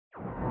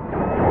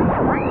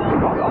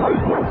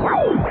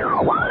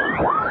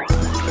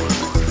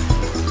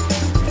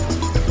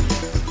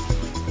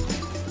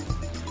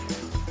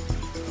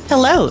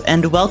Hello,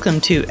 and welcome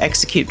to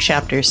Execute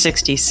Chapter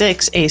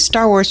 66, a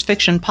Star Wars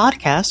fiction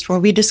podcast where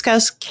we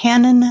discuss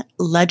canon,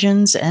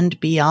 legends, and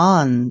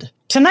beyond.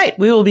 Tonight,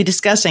 we will be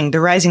discussing The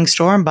Rising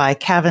Storm by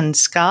Cavan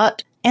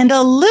Scott, and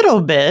a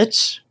little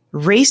bit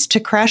Race to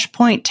Crash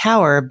Point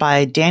Tower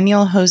by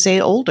Daniel Jose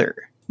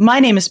Older. My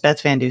name is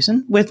Beth Van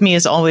Dusen. With me,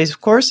 as always,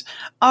 of course,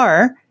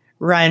 are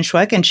Ryan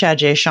Schweck and Chad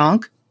J.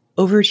 Shonk.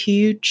 Over to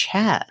you,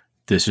 Chad.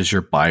 This is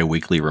your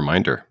bi-weekly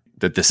reminder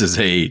that this is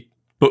a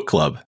book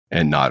club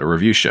and not a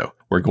review show.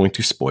 We're going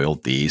to spoil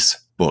these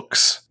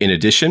books. In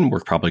addition,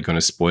 we're probably going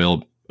to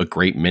spoil a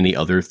great many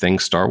other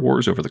things Star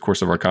Wars over the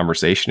course of our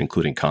conversation,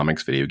 including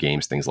comics, video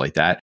games, things like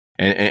that.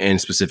 And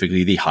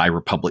specifically, the High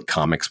Republic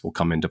comics will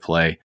come into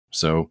play.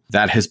 So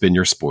that has been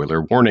your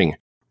spoiler warning.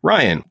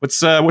 Ryan, what's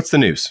the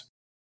news?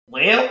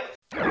 Well,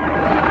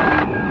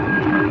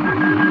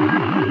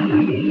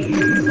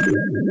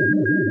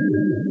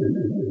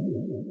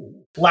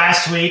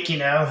 last week,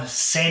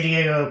 San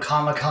Diego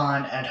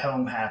Comic-Con at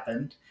home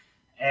happened,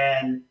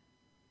 and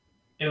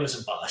it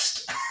was a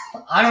bust.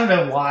 I don't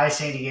know why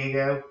San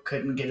Diego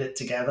couldn't get it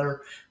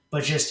together,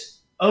 but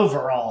just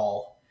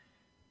overall,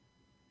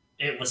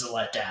 it was a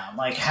letdown.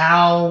 Like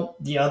how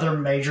the other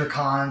major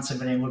cons have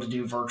been able to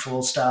do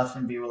virtual stuff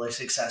and be really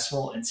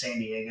successful, and San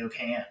Diego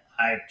can't.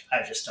 I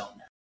just don't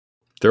know.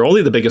 They're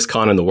only the biggest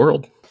con in the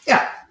world.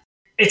 Yeah.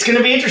 It's going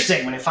to be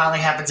interesting when it finally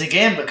happens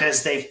again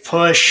because they've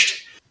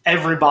pushed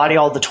everybody,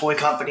 all the toy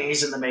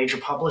companies and the major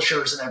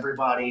publishers and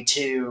everybody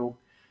to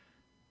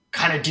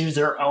kind of do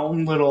their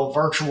own little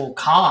virtual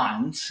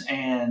cons.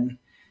 And,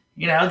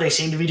 they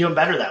seem to be doing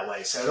better that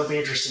way. So it'll be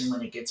interesting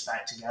when it gets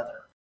back together.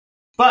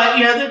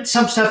 But,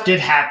 some stuff did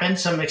happen.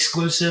 Some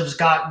exclusives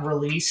got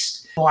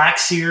released. Black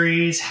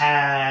Series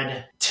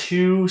had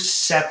 2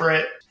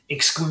 separate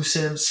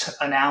exclusives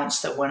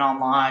announced that went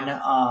online.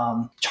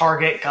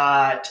 Target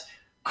got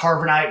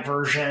Carbonite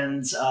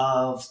versions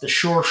of the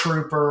Shore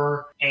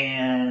Trooper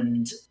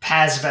and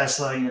Paz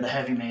Vessela, the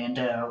Heavy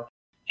Mando.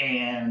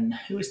 And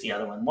who was the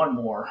other one? One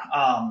more.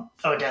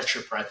 Death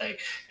Trooper, I think.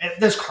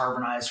 Those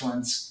carbonized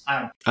ones.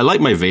 I like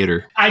my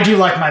Vader. I do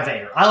like my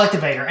Vader. I like the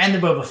Vader, and the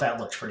Boba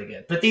Fett looks pretty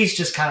good. But these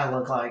just kind of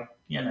look like,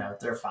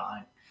 they're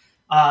fine.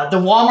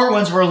 The Walmart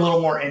ones were a little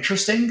more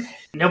interesting.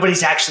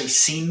 Nobody's actually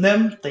seen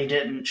them. They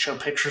didn't show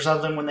pictures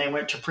of them when they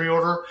went to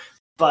pre-order.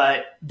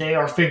 But they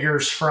are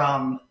figures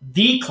from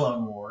the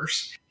Clone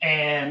Wars.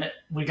 And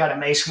we got a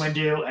Mace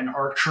Windu, an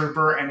ARC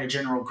Trooper, and a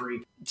General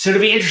Grievous. So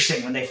it'll be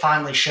interesting when they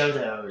finally show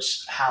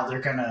those, how they're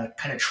going to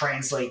kind of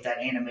translate that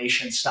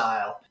animation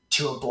style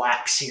to a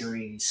Black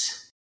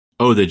Series.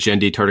 Oh, the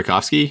Genndy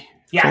Tartakovsky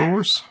yeah. Clone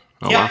Wars?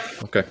 Oh, yeah. Wow.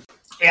 Okay.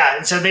 Yeah,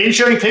 and so they didn't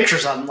show any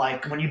pictures of them.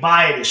 Like, when you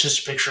buy it, it's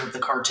just a picture of the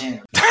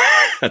cartoon.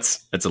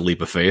 That's a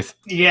leap of faith.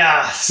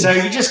 Yeah, so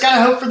you just got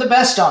to hope for the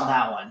best on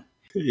that one.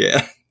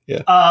 Yeah.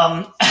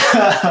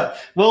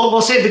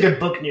 We'll save the good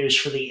book news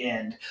for the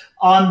end.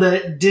 On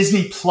the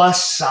Disney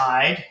Plus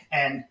side,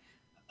 and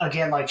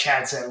again, like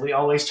Chad said, we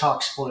always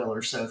talk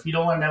spoilers. So if you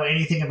don't want to know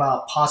anything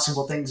about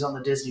possible things on the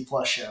Disney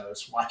Plus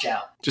shows, watch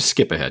out. Just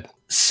skip ahead.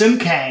 Sung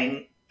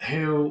Kang,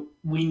 who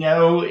we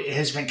know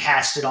has been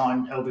casted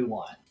on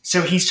Obi-Wan.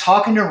 So he's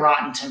talking to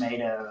Rotten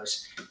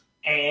Tomatoes,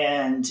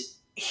 and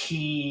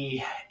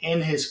he,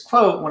 in his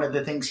quote, one of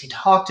the things he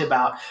talked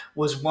about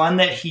was one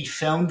that he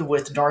filmed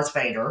with Darth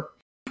Vader.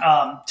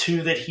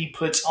 2, that he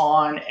puts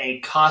on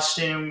a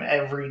costume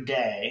every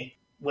day,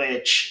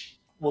 which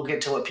we'll get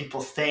to what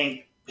people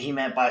think he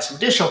meant by some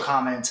additional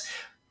comments,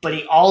 but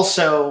he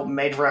also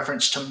made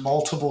reference to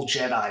multiple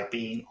Jedi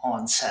being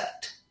on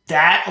set.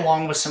 That,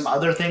 along with some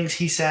other things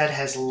he said,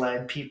 has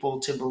led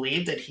people to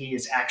believe that he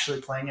is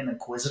actually playing an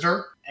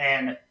Inquisitor,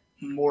 and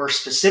more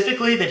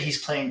specifically, that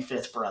he's playing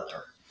Fifth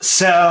Brother.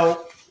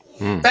 So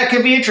that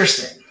could be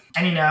interesting.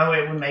 And,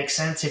 it would make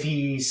sense if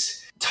he's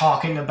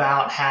talking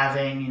about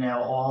having,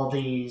 all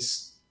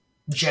these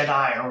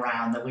Jedi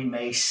around, that we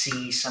may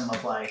see some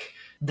of like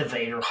the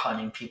Vader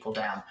hunting people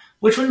down,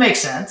 which would make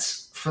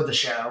sense for the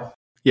show.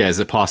 Yeah, is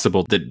it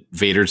possible that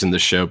Vader's in the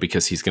show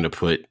because he's going to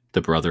put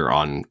the brother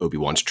on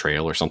Obi-Wan's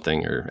trail or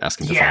something, or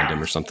ask him to find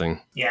him or something?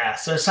 Yeah,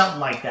 so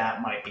something like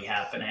that might be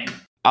happening.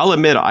 I'll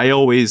admit, I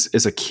always,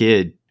 as a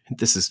kid,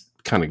 this is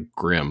kind of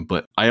grim,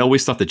 but I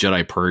always thought the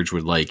Jedi Purge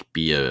would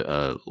be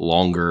a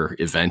longer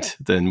event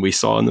than we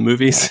saw in the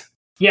movies.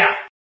 Yeah.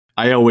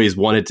 I always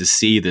wanted to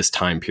see this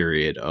time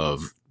period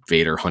of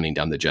Vader hunting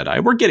down the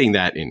Jedi. We're getting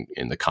that in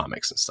the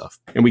comics and stuff,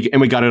 and we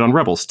got it on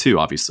Rebels too,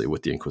 obviously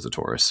with the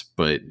Inquisitors.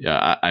 But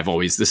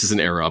this is an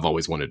era I've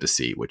always wanted to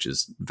see, which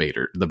is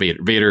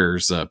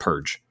Vader's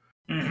Purge.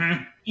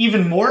 Mm-hmm.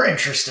 Even more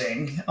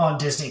interesting on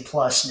Disney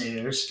Plus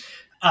news,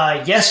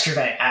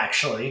 yesterday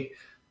actually,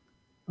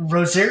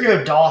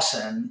 Rosario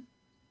Dawson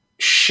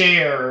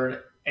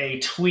shared a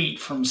tweet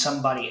from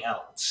somebody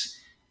else,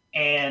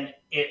 and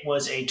it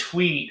was a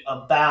tweet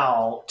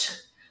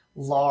about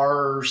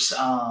Lars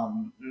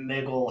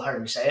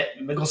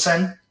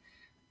Mikkelsen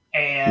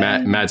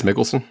and Mads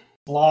Mikkelsen.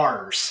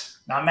 Lars.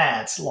 not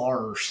Mads,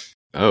 Lars.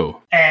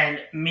 Oh. And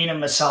Mina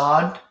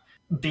Masad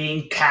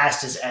being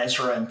cast as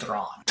Ezra and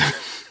Thrawn.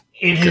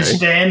 It has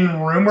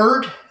been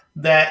rumored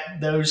that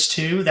that's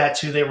who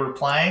they were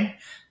playing.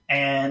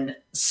 And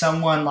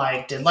someone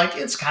did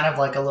it's kind of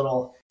like a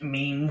little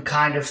meme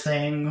kind of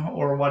thing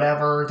or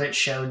whatever that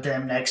showed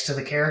them next to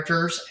the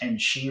characters,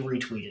 and she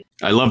retweeted.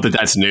 I love that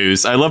that's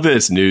news. I love that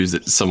it's news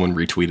that someone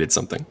retweeted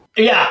something.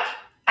 Yeah.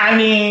 I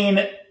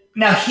mean,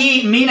 now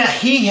he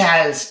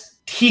has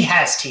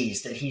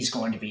teased that he's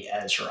going to be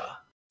Ezra.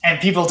 And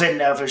people didn't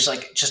know if it was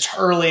just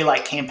early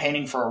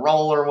campaigning for a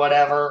role or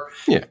whatever.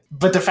 Yeah.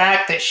 But the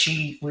fact that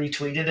she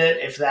retweeted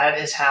it, if that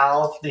is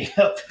how the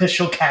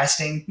official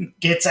casting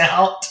gets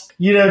out,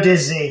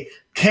 Disney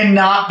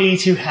cannot be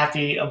too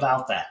happy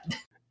about that.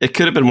 It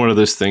could have been one of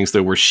those things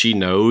though where she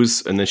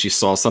knows and then she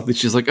saw something.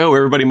 She's like, oh,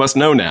 everybody must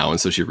know now.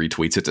 And so she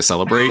retweets it to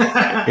celebrate,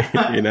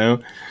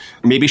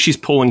 Maybe she's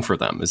pulling for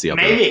them is the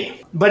other.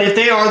 Maybe. But if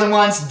they are the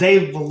ones,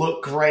 they will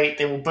look great.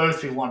 They will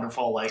both be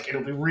wonderful.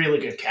 It'll be really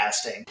good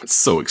casting. It's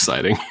so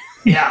exciting.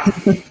 Yeah.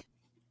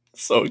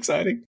 So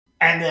exciting.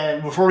 And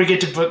then before we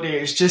get to book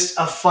news, just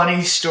a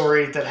funny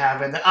story that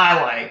happened that I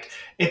liked.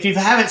 If you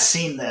haven't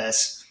seen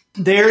this,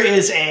 there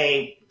is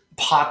a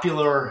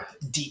popular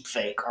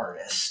deepfake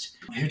artist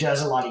who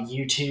does a lot of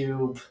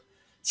YouTube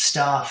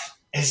stuff.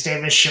 His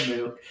name is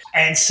Shamoot.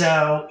 And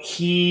so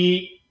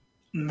he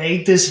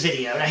made this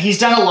video. Now, he's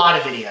done a lot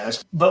of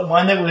videos, but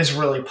one that was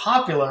really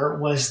popular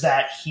was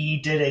that he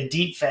did a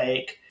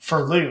deepfake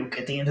for Luke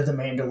at the end of The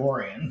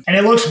Mandalorian. And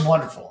it looks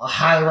wonderful. I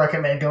highly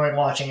recommend going and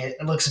watching it.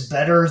 It looks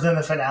better than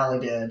the finale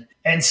did.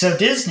 And so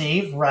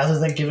Disney, rather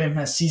than give him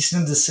a cease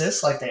and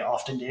desist like they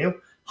often do,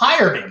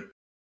 hired him.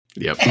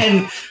 Yep.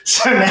 And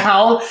so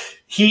now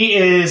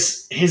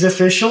his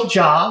official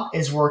job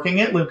is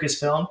working at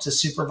Lucasfilm to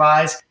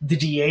supervise the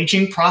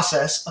de-aging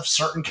process of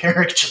certain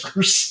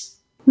characters.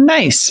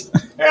 Nice.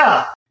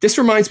 Yeah. This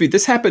reminds me,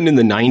 this happened in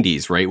the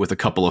 90s, right? With a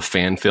couple of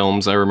fan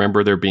films. I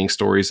remember there being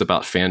stories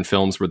about fan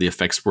films where the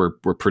effects were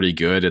pretty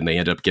good and they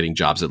ended up getting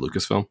jobs at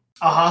Lucasfilm.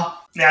 Uh-huh.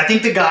 Yeah, I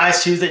think the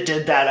guys too that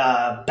did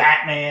that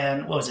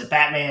Batman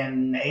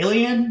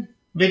Alien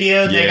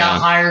video, they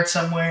got hired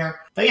somewhere.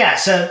 But yeah,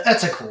 so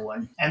that's a cool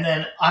one. And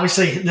then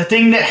obviously the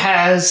thing that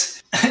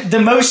has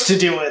the most to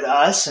do with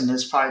us and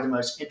is probably the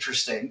most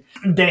interesting,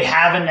 they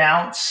have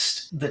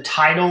announced the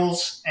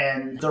titles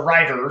and the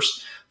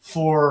writers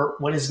for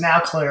what is now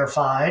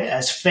clarified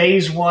as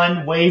Phase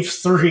 1, Wave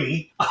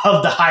 3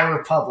 of the High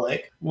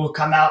Republic will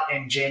come out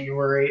in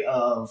January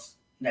of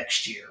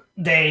next year.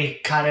 They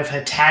kind of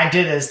had tagged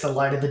it as The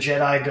Light of the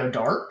Jedi Go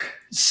Dark.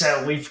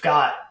 So we've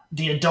got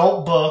the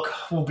adult book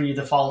will be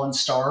The Fallen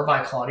Star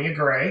by Claudia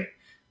Gray,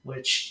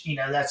 which,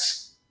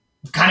 that's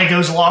kind of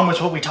goes along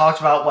with what we talked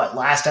about,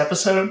 last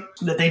episode,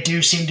 that they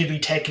do seem to be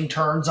taking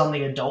turns on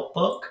the adult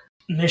book.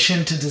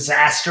 Mission to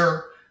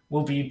Disaster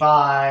will be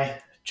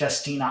by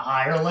Justina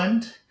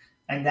Ireland,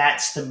 and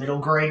that's the middle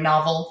grade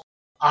novel.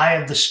 Eye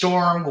of the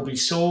Storm will be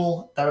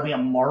Sewell. That'll be a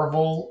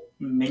Marvel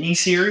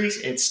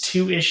miniseries. It's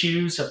 2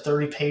 issues of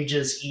 30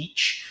 pages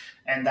each,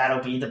 and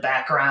that'll be the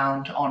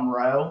background on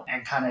Ro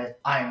and kind of,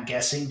 I am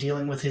guessing,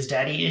 dealing with his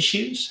daddy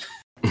issues.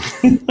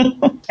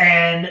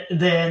 And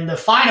then the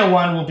final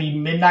one will be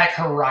Midnight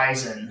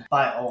Horizon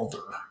by Alder,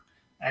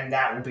 and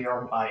that will be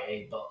our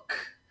YA book.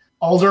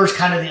 Alder's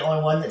kind of the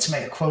only one that's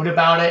made a quote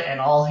about it, and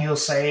all he'll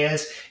say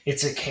is,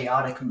 it's a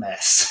chaotic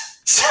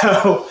mess.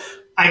 So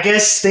I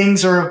guess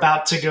things are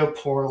about to go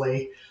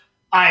poorly.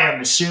 I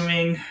am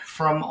assuming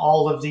from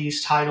all of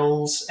these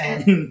titles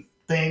and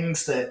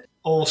things that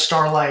old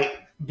Starlight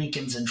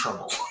Beacon's in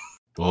trouble.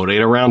 Well, it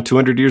ain't around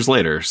 200 years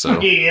later, so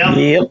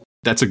Yep.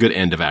 That's a good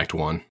end of Act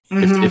 1.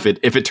 Mm-hmm.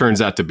 If it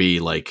turns out to be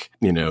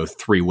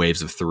 3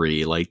 waves of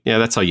 3,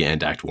 that's how you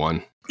end Act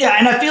 1. Yeah,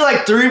 and I feel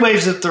like 3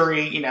 waves of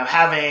 3,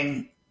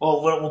 having,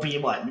 what will be,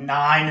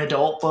 9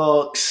 adult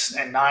books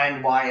and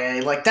 9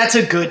 YA, that's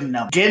a good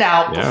number. Get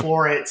out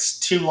before it's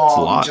too long. It's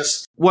a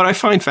lot. What I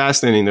find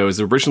fascinating, though, is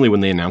originally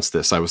when they announced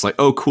this, I was like,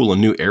 oh, cool, a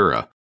new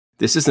era.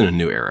 This isn't a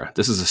new era.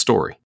 This is a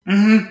story.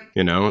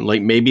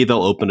 Mm-hmm. Maybe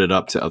they'll open it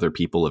up to other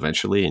people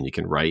eventually and you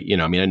can write, I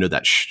know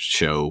that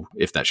show,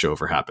 if that show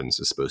ever happens,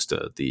 is supposed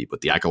to,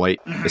 the Acolyte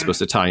is supposed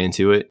to tie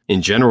into it.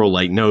 In general,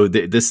 no,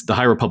 the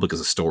High Republic is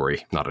a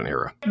story, not an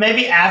era.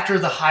 Maybe after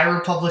the High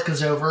Republic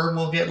is over,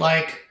 we'll get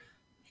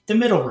the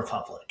Middle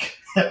Republic.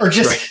 Or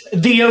just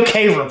the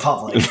okay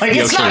Republic.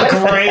 It's not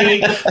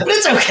great, but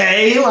it's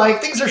okay.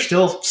 Things are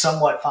still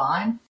somewhat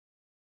fine.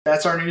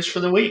 That's our news for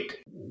the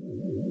week.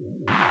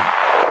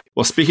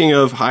 Well, speaking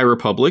of High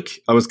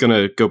Republic, I was going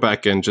to go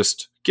back and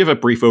just give a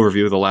brief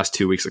overview of the last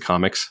 2 weeks of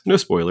comics. No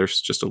spoilers,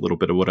 just a little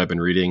bit of what I've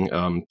been reading.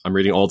 I'm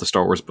reading all the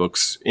Star Wars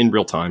books in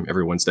real time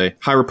every Wednesday.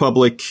 High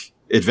Republic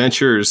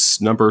Adventures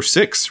number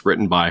 6,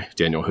 written by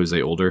Daniel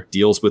Jose Older,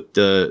 deals with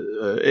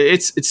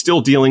it's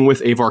still dealing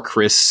with Avar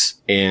Kriss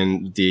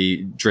and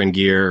the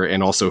Drengir,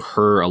 and also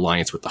her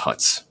alliance with the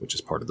Hutts, which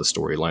is part of the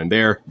storyline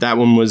there. That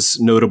one was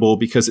notable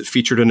because it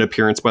featured an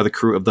appearance by the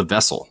crew of the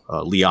vessel,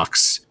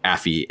 Leox,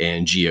 Affy,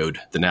 and Geode,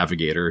 the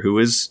navigator,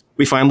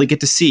 we finally get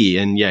to see.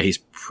 And yeah, he's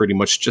pretty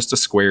much just a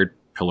squared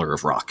pillar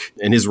of rock.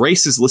 And his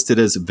race is listed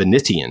as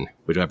Venetian,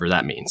 whatever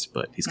that means,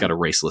 but he's got a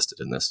race listed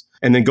in this.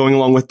 And then going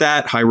along with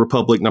that, High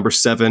Republic number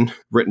 7,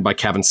 written by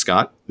Cavan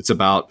Scott. It's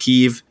about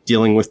Kiev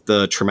dealing with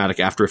the traumatic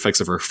after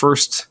effects of her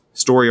first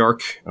story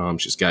arc.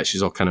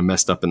 She's all kind of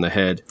messed up in the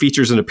head.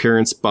 Features an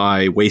appearance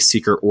by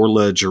Wayseeker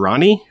Orla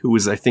Girani, who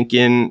was, I think,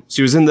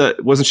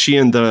 wasn't she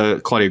in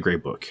the Claudia Gray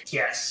book?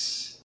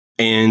 Yes.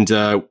 And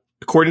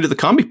according to the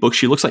comic book,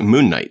 she looks like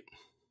Moon Knight.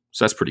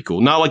 So that's pretty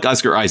cool. Not like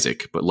Oscar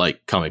Isaac, but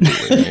like comic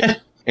book.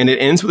 Right? And it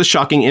ends with a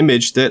shocking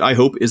image that I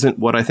hope isn't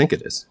what I think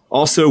it is.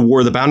 Also, War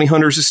of the Bounty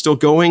Hunters is still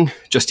going.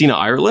 Justina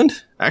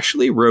Ireland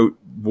actually wrote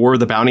War of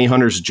the Bounty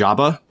Hunters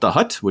Jabba the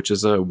Hutt, which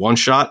is a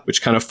one-shot,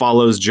 which kind of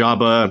follows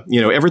Jabba.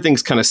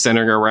 Everything's kind of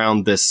centering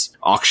around this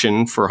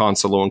auction for Han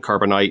Solo and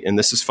Carbonite, and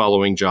this is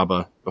following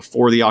Jabba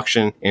before the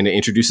auction, and it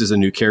introduces a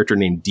new character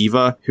named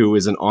Diva, who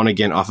is an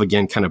on-again,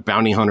 off-again kind of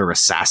bounty hunter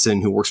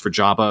assassin who works for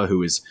Jabba,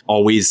 who is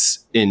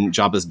always in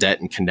Jabba's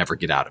debt and can never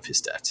get out of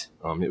his debt.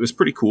 It was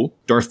pretty cool.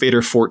 Darth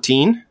Vader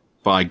 14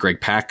 by Greg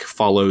Pak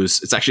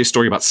follows, it's actually a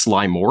story about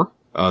Sly Moore,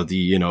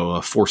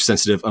 the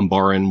force-sensitive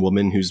Umbaran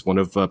woman who's one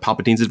of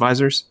Palpatine's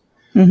advisors,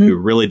 who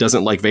really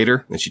doesn't like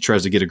Vader, and she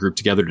tries to get a group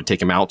together to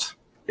take him out.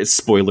 It's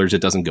spoilers,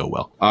 it doesn't go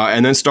well.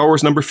 And then Star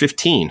Wars number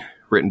 15,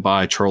 written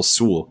by Charles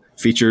Soule,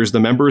 features the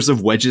members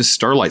of Wedge's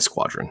Starlight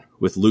Squadron,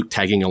 with Luke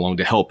tagging along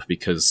to help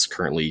because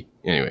currently,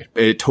 anyway,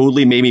 it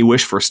totally made me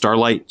wish for a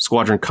Starlight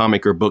Squadron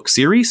comic or book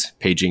series,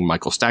 paging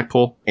Michael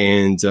Stackpole.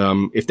 And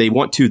if they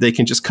want to, they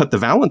can just cut the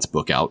Valance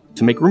book out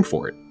to make room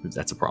for it, if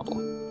that's a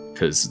problem,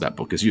 because that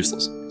book is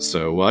useless.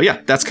 So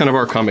yeah, that's kind of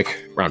our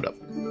comic roundup.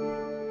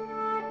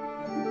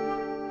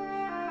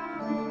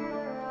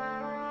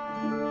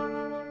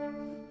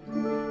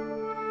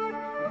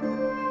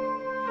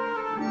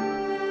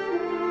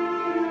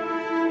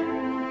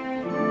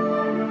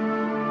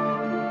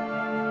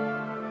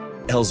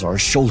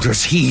 Elzar's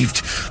shoulders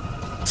heaved,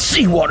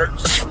 seawater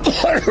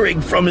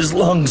spluttering from his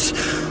lungs.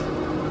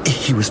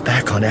 He was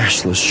back on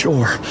Ashla's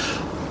shore,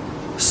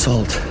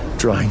 salt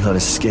drying on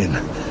his skin,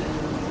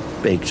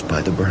 baked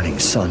by the burning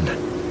sun.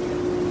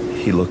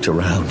 He looked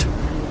around,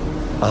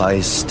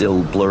 eyes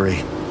still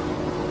blurry,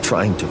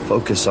 trying to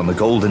focus on the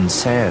golden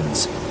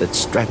sands that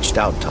stretched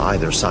out to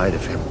either side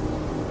of him.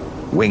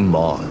 Wing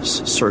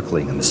moths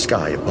circling in the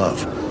sky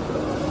above,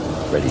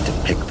 ready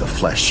to pick the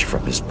flesh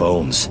from his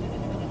bones.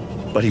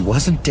 But he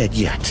wasn't dead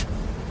yet.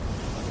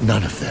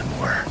 None of them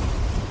were.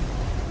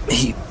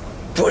 He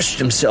pushed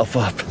himself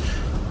up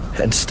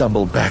and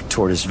stumbled back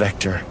toward his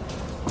vector,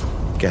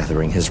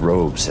 gathering his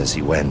robes as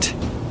he went.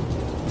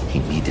 He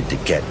needed to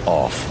get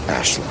off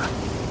Ashla.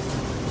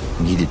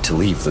 Needed to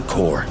leave the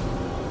core.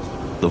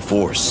 The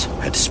Force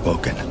had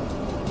spoken.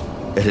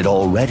 It had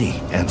already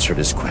answered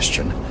his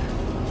question,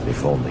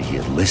 if only he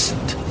had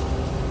listened.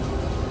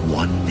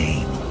 One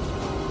name.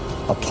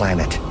 A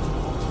planet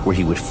where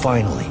he would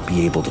finally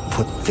be able to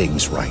put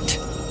things right.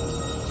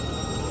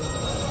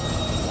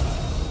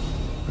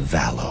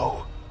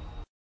 Valo.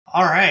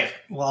 All right.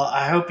 Well,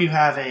 I hope you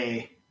have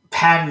a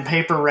pad and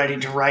paper ready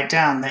to write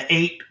down the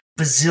 8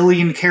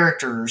 bazillion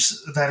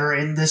characters that are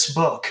in this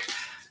book,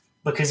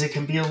 because it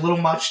can be a little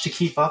much to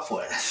keep up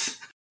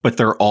with. But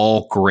they're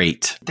all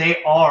great.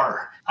 They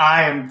are.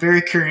 I am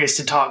very curious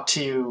to talk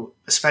to,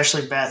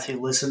 especially Beth,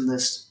 who listened to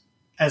this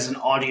as an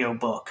audio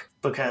book,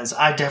 because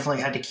I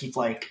definitely had to keep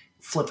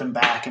flipping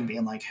back and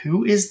being like,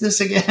 who is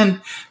this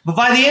again? But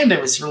by the end,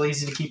 it was really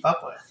easy to keep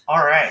up with.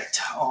 All right,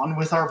 on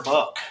with our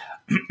book.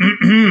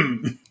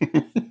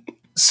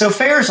 So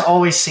fairs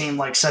always seem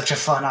like such a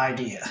fun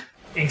idea.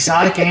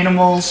 Exotic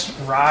animals,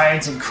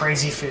 rides, and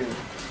crazy food.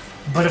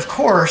 But of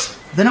course,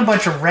 then a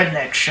bunch of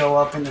rednecks show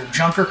up in their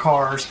junker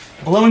cars,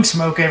 blowing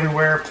smoke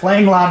everywhere,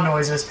 playing loud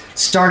noises,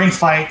 starting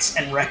fights,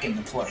 and wrecking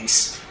the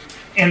place.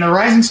 In The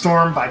Rising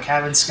Storm by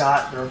Cavan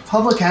Scott, the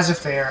Republic has a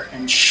fair,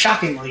 and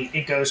shockingly,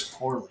 it goes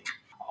poorly.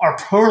 Our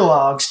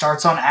prologue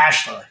starts on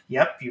Ashla.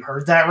 Yep, you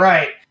heard that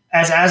right.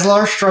 As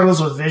Aslar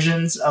struggles with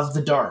visions of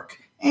the dark,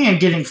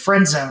 and getting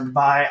friend-zoned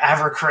by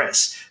Avar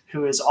Kriss,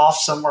 who is off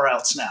somewhere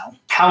else now.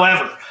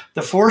 However,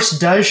 the Force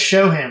does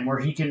show him where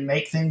he can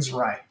make things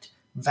right.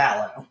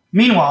 Valo.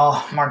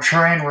 Meanwhile,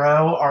 Marcharian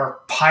Ro, our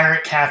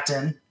pirate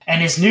captain,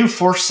 and his new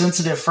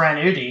Force-sensitive friend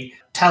Udi,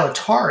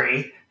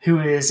 Talatari, who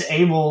is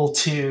able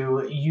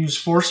to use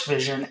Force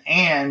Vision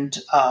and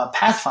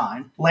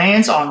Pathfind,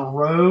 lands on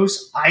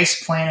Ro's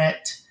ice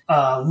planet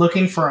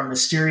looking for a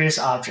mysterious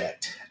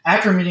object.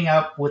 After meeting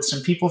up with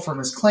some people from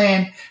his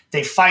clan,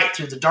 they fight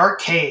through the dark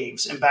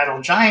caves and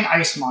battle giant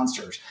ice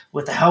monsters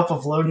with the help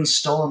of Loden's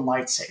stolen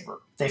lightsaber.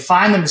 They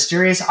find the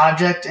mysterious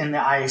object in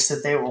the ice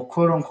that they will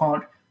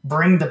quote-unquote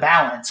bring the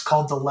balance,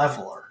 called the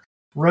Leveler.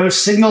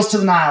 Rose signals to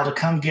the Nile to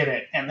come get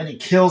it, and then he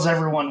kills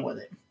everyone with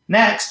it.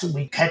 Next,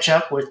 we catch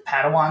up with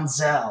Padawan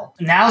Zell,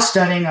 now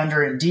studying under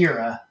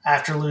Indira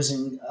after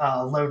losing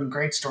Loden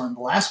Greatstorm in the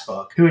last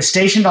book, who is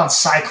stationed on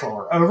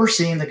Cyclor,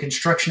 overseeing the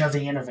construction of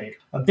the Innovator,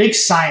 a big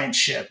science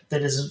ship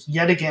that is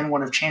yet again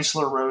one of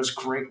Chancellor Rowe's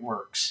great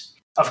works.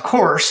 Of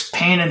course,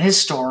 Pan and his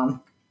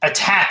storm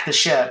attack the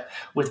ship,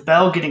 with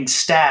Bell getting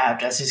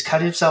stabbed as he's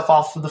cut himself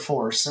off from the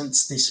Force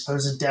since the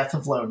supposed death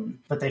of Loden,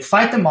 but they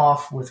fight them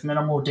off with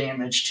minimal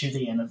damage to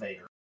the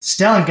Innovator.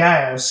 Stellan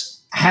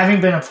Gaios,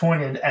 having been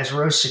appointed as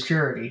Rowe's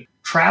security,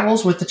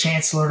 travels with the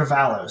Chancellor to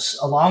Valos,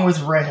 along with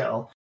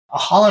Rahil, a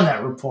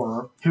HoloNet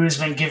reporter who has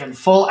been given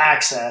full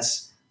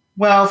access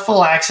in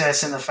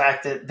the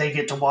fact that they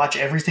get to watch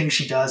everything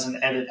she does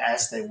and edit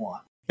as they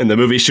want. In the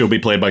movie, she'll be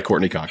played by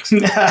Courtney Cox.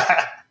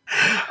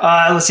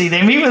 Let's see.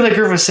 They meet with a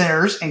group of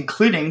senators,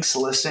 including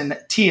Celestin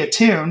Tia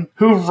Toon,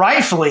 who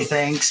rightfully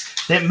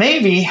thinks that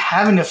maybe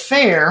having an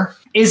affair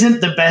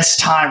isn't the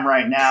best time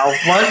right now.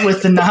 What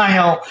with the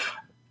Nile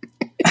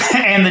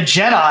and the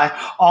Jedi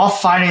all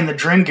fighting the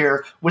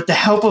Drengir with the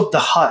help of the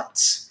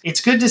Hutts.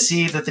 It's good to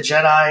see that the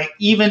Jedi,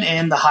 even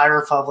in the High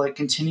Republic,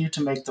 continue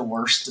to make the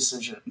worst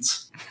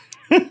decisions.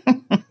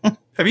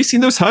 Have you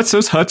seen those Hutts?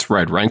 Those Hutts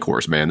ride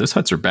Rancors, man. Those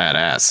Hutts are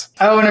badass.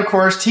 Oh, and of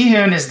course,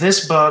 Tihun is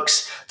this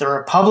book's The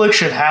Republic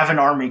should have an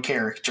army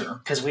character,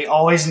 because we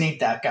always need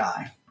that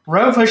guy.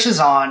 Rowe pushes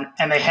on,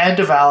 and they head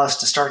to Valis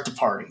to start the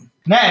party.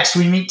 Next,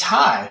 we meet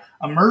Tai,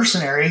 a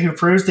mercenary who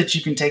proves that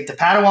you can take the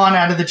Padawan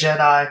out of the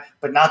Jedi,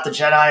 but not the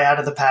Jedi out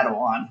of the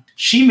Padawan.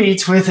 She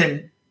meets with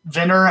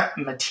inventor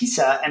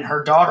Matissa and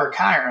her daughter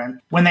Kyron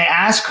when they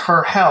ask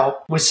her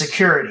help with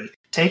security,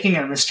 taking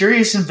a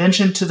mysterious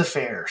invention to the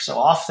fair, so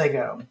off they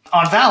go.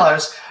 On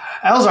Valos,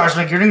 Elzar's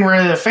been getting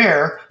rid of the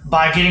fair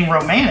by getting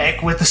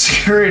romantic with the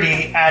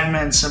security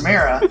admin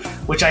Samara,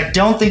 which I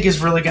don't think is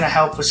really going to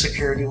help with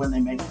security when they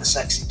make the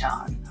sexy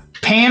time.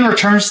 Pan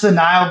returns to the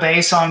Nile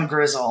base on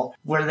Grizzle,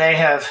 where they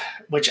have,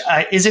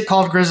 is it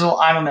called Grizzle?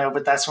 I don't know,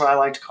 but that's what I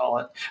like to call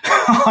it.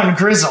 On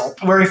Grizzle,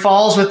 where he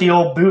falls for the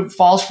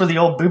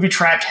old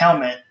booby-trapped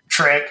helmet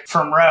trick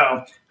from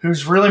Rowe,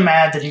 who's really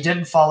mad that he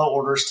didn't follow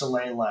orders to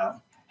lay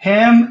low.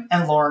 Him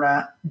and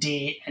Lorna,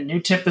 Dee, and new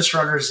Tempest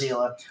runner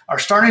Zila are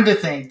starting to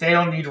think they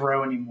don't need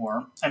Rowe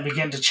anymore and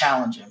begin to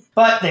challenge him.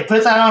 But they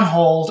put that on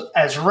hold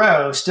as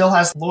Rowe still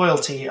has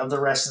loyalty of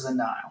the rest of the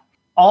Nile.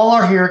 All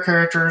our hero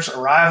characters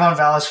arrive on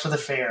Valis for the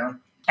fair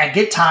and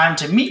get time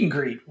to meet and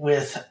greet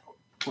with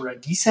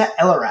Radisa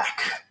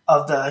Elarak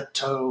of the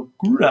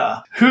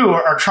Togura, who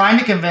are trying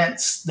to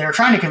convince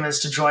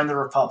to join the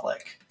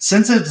Republic.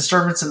 Since a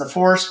disturbance in the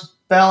Force,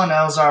 Bell and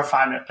Elzar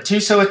find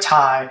Atuso with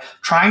Tai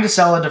trying to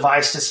sell a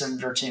device to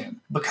Senator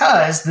Toon.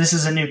 Because this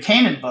is a new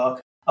canon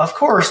book, of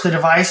course the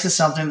device is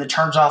something that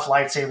turns off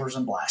lightsabers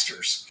and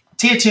blasters.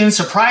 Tia Toon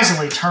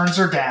surprisingly turns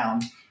her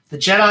down. The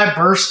Jedi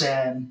burst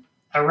in,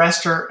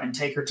 arrest her, and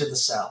take her to the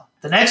cell.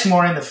 The next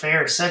morning, the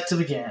fair is set to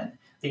begin.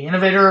 The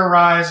Innovator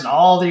arrives, and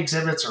all the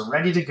exhibits are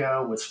ready to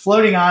go, with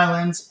floating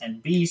islands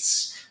and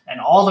beasts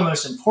and all the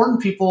most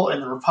important people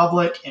in the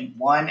Republic in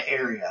one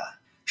area.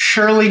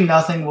 Surely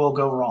nothing will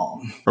go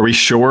wrong. Are we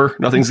sure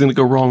nothing's going to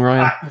go wrong,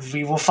 Ryan?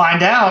 We will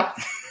find out.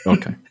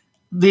 Okay.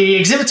 The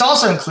exhibits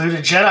also include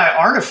a Jedi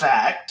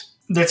artifact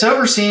that's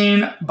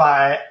overseen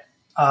by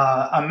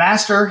a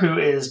master who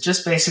is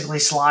just basically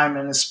slime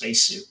in a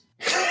spacesuit.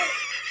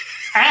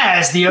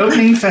 As the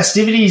opening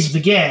festivities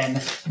begin,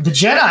 the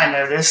Jedi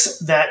notice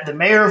that the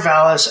Mayor of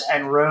Valis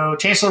and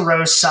Chancellor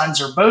Rowe's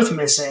sons are both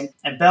missing,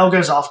 and Bell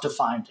goes off to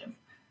find him.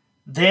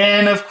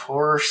 Then, of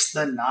course,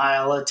 the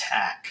Nile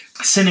attack,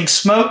 sending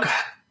smoke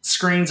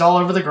screens all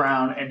over the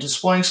ground and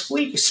displaying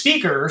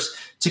speakers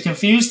to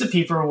confuse the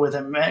people with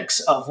a mix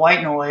of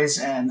white noise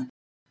and,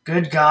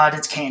 good God,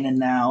 it's canon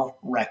now,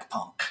 wreck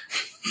punk.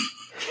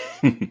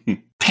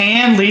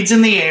 Pan leads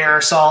in the air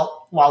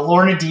assault, while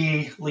Lorna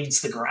Dee leads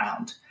the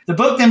ground. The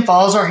book then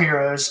follows our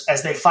heroes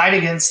as they fight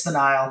against the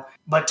Nile,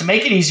 but to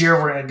make it easier,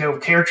 we're going to go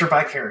character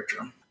by character.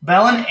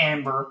 Bell and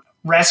Amber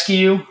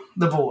rescue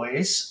the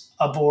boys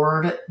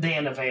aboard the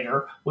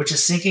Innovator, which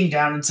is sinking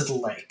down into the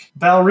lake.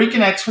 Bell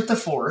reconnects with the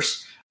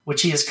Force,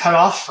 which he is cut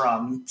off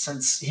from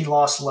since he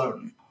lost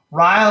Loden.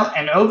 Ryle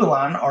and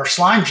Oberon, our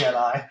slime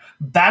Jedi,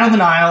 battle the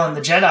Nile in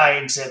the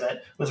Jedi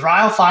exhibit, with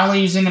Ryle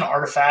finally using an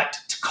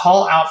artifact to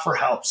call out for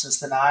help since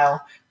the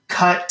Nile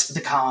cut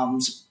the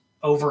comms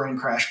over in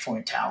Crash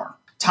Point Tower.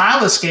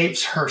 Tile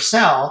escapes her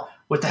cell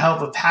with the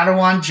help of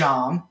Padawan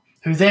Jom,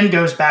 who then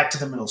goes back to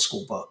the middle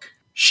school book.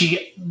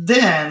 She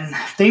then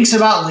thinks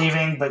about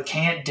leaving, but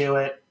can't do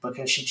it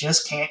because she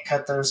just can't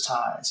cut those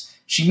ties.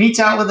 She meets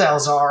out with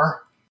Elzar,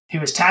 who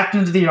is tapped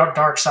into the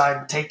dark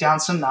side to take down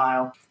some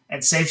Nile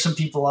and save some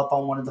people up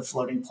on one of the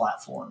floating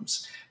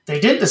platforms. They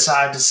did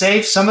decide to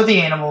save some of the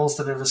animals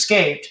that have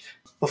escaped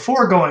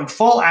before going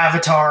full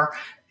Avatar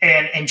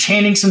and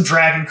enchanting some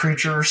dragon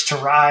creatures to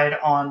ride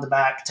on the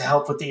back to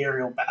help with the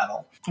aerial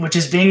battle, which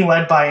is being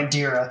led by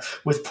Indira,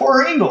 with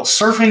poor Ingle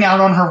surfing out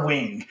on her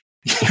wing,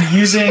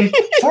 using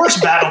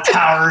force battle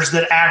powers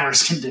that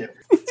Amherst can do.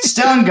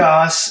 Stellan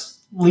Goss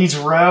leads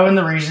Ro and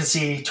the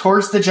Regency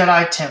towards the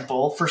Jedi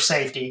Temple for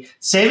safety,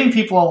 saving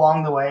people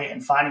along the way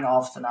and fighting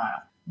off the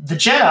Nile. The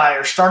Jedi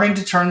are starting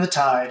to turn the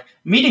tide,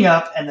 meeting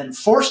up and then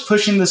force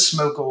pushing the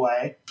smoke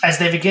away as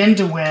they begin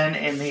to win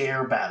in the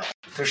air battle.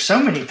 There's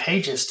so many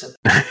pages to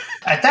this.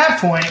 At that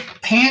point,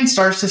 Pan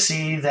starts to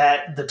see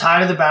that the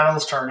tide of the battle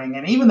is turning,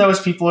 and even though his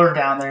people are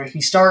down there,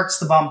 he starts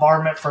the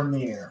bombardment from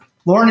the air.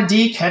 Lorna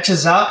Dee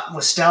catches up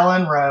with Stella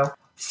and Ro,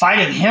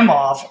 fighting him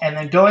off and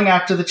then going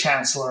after the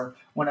Chancellor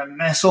when a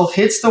missile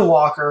hits the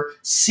walker,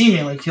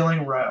 seemingly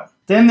killing Ro.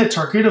 Then the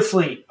Torquedo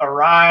fleet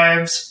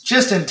arrives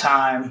just in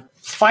time,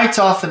 fights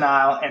off the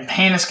Nile, and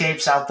Pan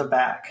escapes out the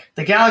back.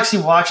 The galaxy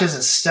watches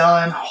as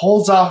Stellan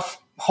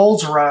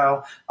holds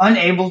Ro,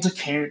 unable to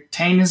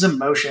contain his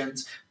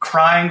emotions,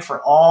 crying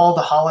for all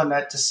the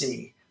HoloNet to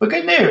see. But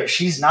good news,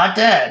 she's not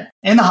dead.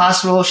 In the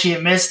hospital, she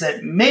admits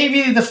that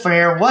maybe the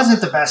fair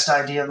wasn't the best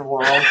idea in the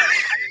world.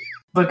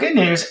 But good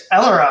news,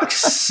 Elrux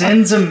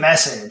sends a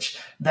message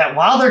that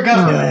while their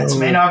governments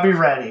may not be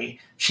ready,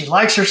 she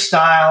likes her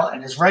style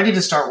and is ready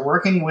to start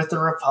working with the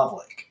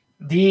Republic.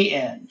 The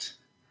end.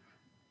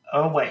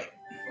 Oh, wait.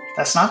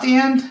 That's not the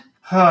end?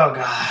 Oh,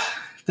 God.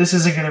 This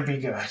isn't going to be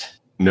good.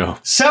 No.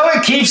 So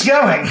it keeps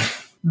going.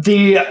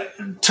 The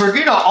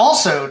Torquedo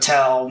also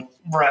tell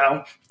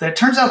Ro that it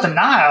turns out the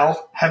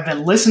Nile have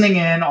been listening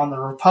in on the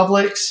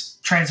Republic's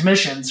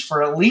transmissions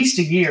for at least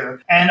a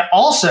year, and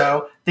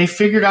also they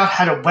figured out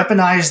how to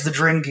weaponize the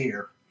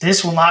Drengir.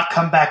 This will not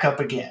come back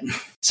up again.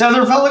 So the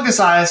Republic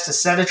decides to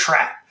set a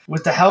trap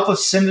with the help of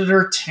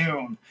Senator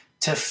Toon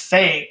to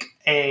fake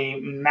a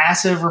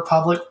massive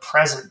Republic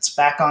presence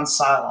back on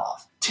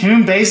Syloth.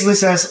 Toon basically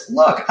says,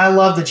 look, I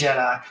love the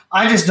Jedi.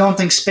 I just don't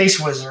think Space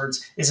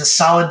Wizards is a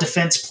solid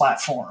defense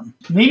platform.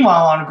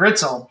 Meanwhile, on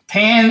Gritzel,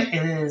 Pan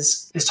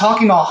is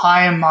talking all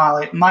high and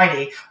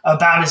mighty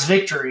about his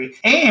victory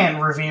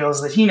and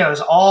reveals that he knows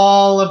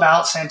all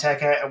about San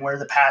Tekka and where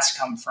the past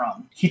come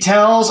from. He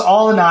tells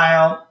all the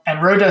Nile,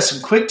 and Ro does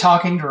some quick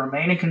talking to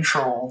remain in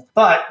control,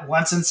 but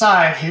once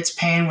inside, hits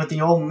Pan with the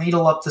old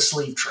needle up the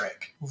sleeve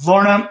trick.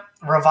 Lorna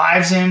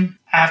revives him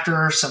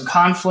after some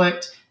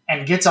conflict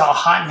and gets all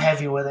hot and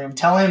heavy with him,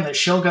 telling him that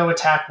she'll go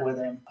attack with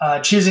him,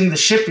 choosing the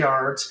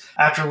shipyards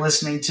after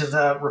listening to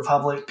the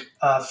Republic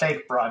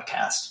fake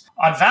broadcast.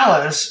 On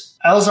Valos,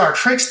 Elzar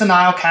tricks the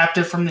Nile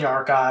captive from the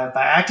Archive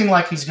by acting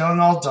like he's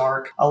going all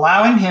dark,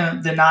 allowing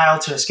the Nile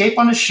to escape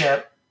on a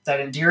ship that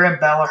Indira and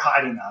Bel are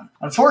hiding on.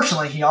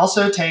 Unfortunately, he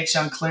also takes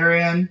young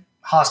Clarion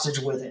hostage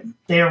with him.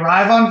 They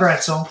arrive on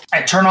Gretzel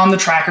and turn on the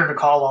tracker to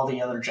call all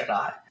the other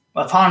Jedi.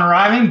 Upon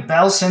arriving,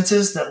 Bel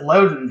senses that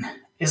Loden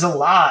is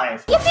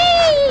alive.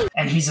 Yippee!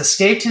 And he's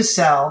escaped his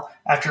cell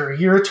after a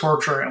year of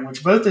torture in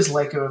which both his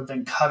Leku have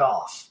been cut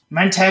off.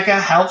 Manteca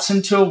helps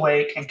him to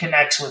awake and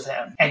connects with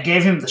him and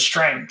gave him the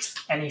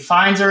strength, and he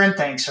finds her and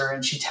thanks her,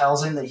 and she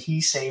tells him that he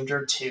saved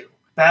her too.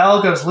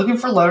 Bel goes looking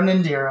for Loden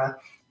and Indira,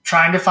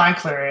 trying to find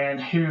Clarion,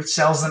 who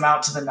sells them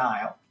out to the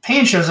Nile.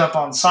 Pan shows up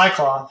on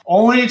Cyclops,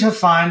 only to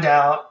find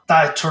out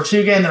that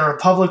Tortuga and the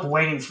Republic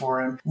waiting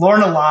for him.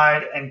 Lorna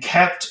lied and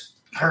kept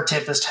her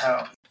Tempest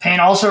home. Pan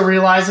also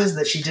realizes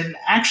that she didn't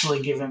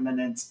actually give him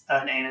an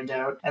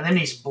antidote, and then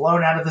he's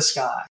blown out of the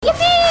sky.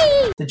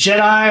 Yippee! The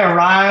Jedi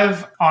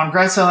arrive on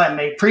Gretzel and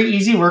make pretty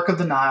easy work of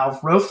the Nile.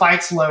 Ro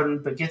fights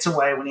Loden, but gets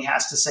away when he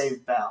has to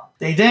save Bel.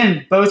 They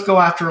then both go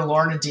after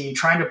Lorna Dee,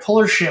 trying to pull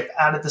her ship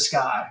out of the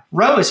sky.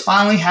 Ro has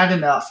finally had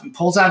enough and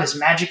pulls out his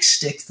magic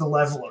stick, the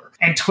Leveler,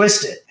 and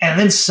twists it, and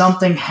then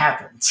something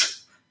happens.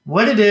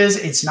 What it is,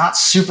 it's not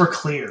super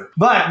clear.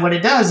 But what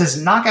it does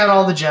is knock out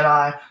all the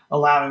Jedi,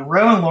 allowing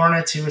Ro and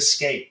Lorna to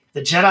escape.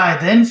 The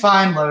Jedi then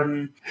find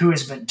Loden, who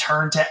has been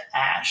turned to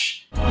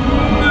ash. No!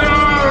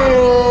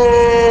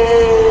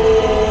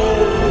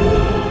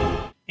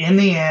 In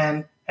the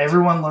end,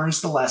 everyone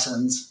learns the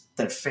lessons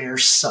that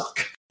fairs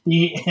suck.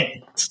 The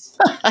end.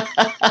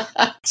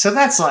 So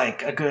that's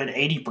like a good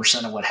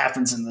 80% of what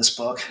happens in this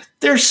book.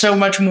 There's so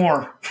much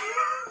more.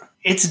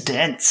 It's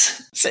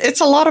dense.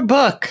 It's a lot of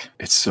book.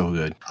 It's so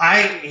good.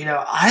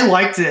 I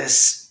like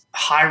this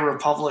High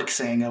Republic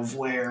thing of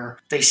where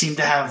they seem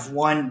to have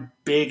one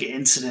big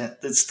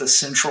incident that's the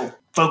central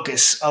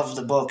focus of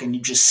the book, and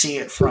you just see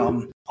it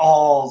from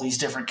all these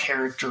different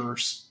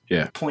characters'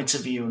 points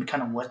of view and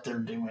kind of what they're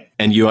doing.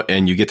 And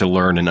you get to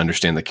learn and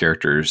understand the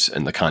characters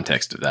and the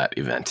context of that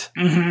event,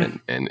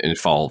 and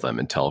follow them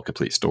and tell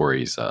complete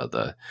stories.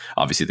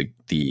 Obviously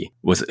the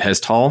was it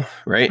Hestal,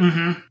 right?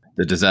 Mm-hmm.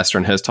 The disaster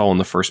in Hestal in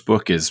the first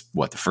book is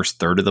the first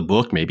third of the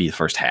book, maybe the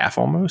first half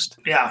almost.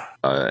 Yeah.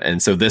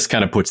 And so this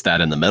kind of puts that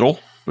in the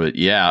middle. But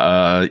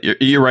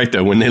you're right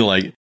though. When they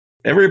like,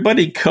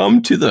 everybody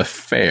come to the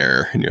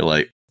fair, and you're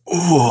like,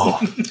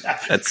 oh,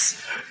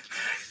 that's.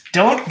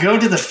 Don't go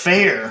to the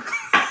fair.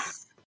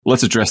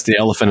 Let's address the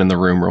elephant in the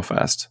room real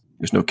fast.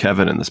 There's no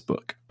Kevin in this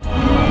book.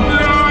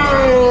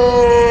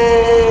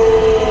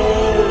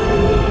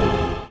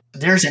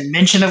 There's a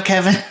mention of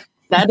Kevin.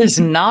 That is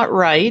not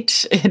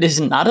right. It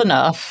is not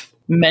enough.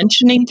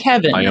 mentioning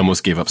Kevin I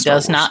almost gave up Star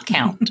does Wars. not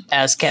count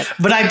as Kevin.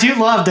 But I do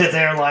love that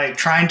they're like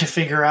trying to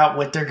figure out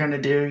what they're going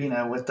to do,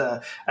 with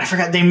I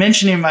forgot, they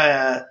mentioned him,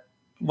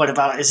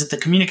 is it the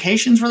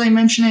communications where they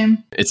mention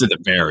him? It's at the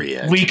very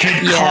end. We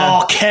could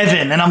call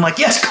Kevin. And I'm like,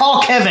 yes,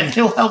 call Kevin.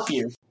 He'll help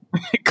you.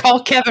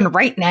 Call Kevin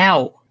right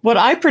now. What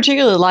I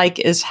particularly like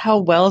is how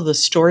well the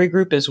story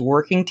group is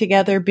working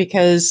together,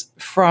 because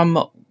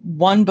from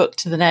one book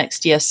to the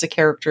next, yes, the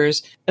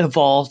characters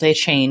evolve, they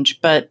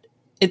change, but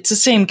it's the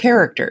same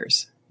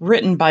characters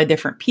written by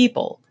different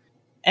people.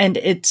 And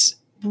it's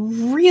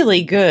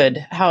really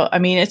good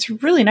it's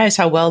really nice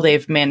how well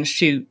they've managed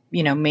to,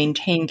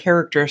 maintain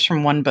characters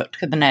from one book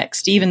to the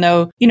next, even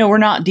though, we're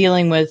not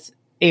dealing with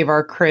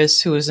Avar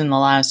Kriss, who was in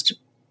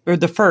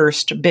the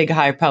first big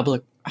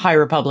High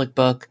Republic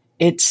book.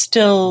 It's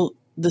still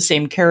the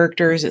same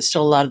characters. It's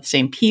still a lot of the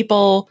same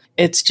people.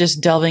 It's just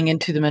delving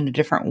into them in a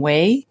different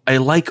way. I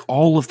like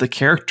all of the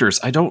characters.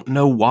 I don't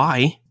know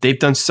why. They've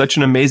done such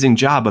an amazing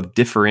job of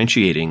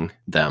differentiating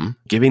them,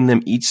 giving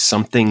them each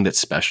something that's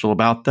special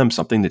about them,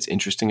 something that's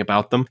interesting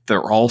about them.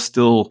 They're all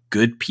still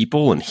good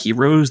people and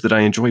heroes that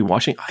I enjoy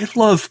watching. I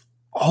love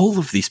all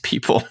of these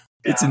people.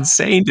 Yeah. It's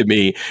insane to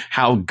me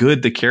how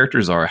good the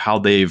characters are, how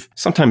they've,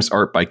 sometimes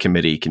art by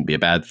committee can be a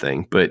bad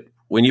thing, but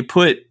when you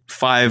put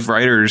 5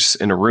 writers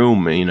in a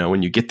room,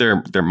 when you get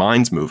their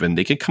minds moving,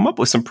 they can come up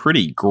with some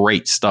pretty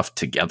great stuff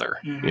together,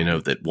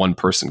 that one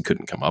person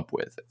couldn't come up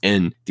with.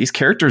 And these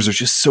characters are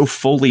just so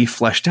fully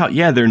fleshed out.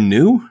 Yeah, they're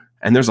new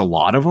and there's a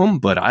lot of them,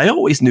 but I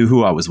always knew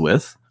who I was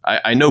with.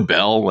 I know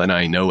Bell and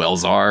I know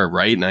Elzar,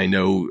 right? And I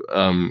know,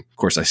 of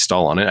course, I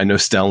stall on it. I know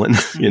Stellan,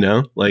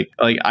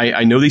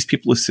 I know these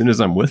people as soon as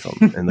I'm with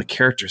them. And the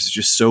characters are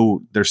just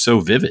they're so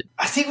vivid.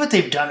 I think what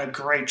they've done a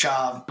great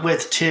job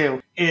with,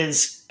 too,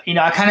 is...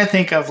 I kind of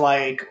think of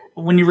like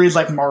when you read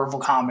like Marvel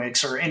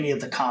comics or any of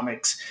the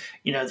comics,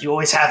 you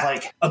always have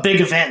like a big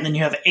event and then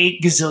you have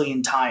 8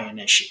 gazillion tie-in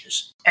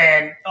issues.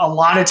 And a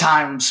lot of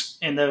times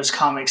in those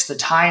comics, the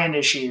tie-in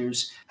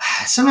issues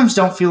sometimes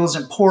don't feel as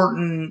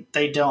important.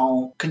 They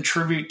don't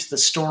contribute to the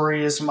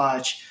story as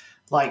much.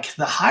 Like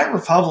the High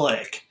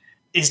Republic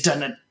has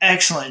done an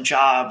excellent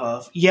job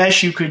of,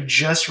 yes, you could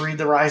just read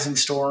The Rising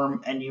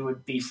Storm and you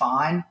would be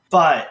fine.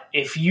 But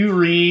if you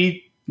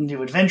read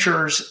New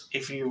Adventures,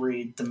 if you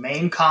read the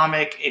main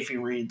comic, if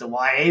you read the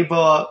YA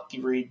book,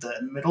 you read the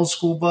middle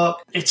school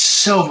book, it's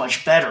so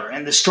much better.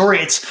 And the story,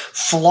 it's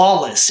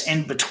flawless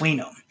in between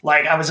them.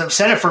 Like, I was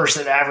upset at first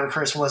that Avar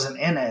Kriss wasn't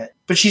in it,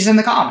 but she's in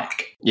the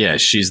comic. Yeah,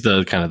 she's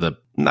the kind of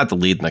not the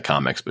lead in the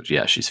comics, but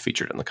yeah, she's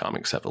featured in the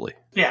comics heavily.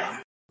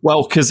 Yeah.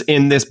 Well, because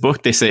in this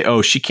book, they say,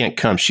 she can't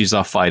come. She's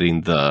off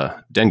fighting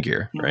the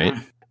Dengir, right?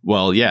 Mm-hmm.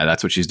 Well, yeah,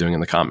 that's what she's doing in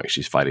the comics.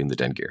 She's fighting the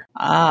Dengir.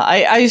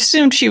 I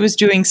assumed she was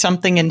doing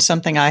something in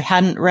something I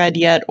hadn't read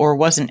yet or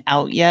wasn't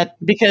out yet,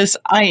 because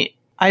I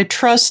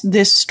trust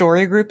this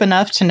story group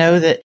enough to know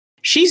that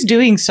she's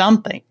doing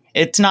something.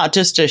 It's not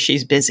just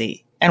she's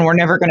busy. And we're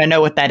never going to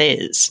know what that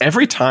is.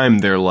 Every time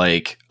they're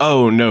like,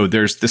 oh, no,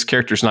 this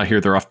character's not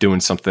here. They're off doing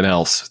something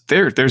else.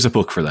 There's a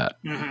book for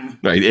that.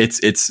 Mm-hmm.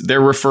 Right?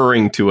 They're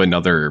referring to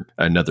another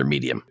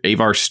medium.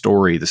 Avar's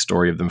story, the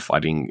story of them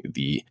fighting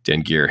the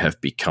Dengir,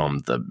 have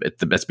become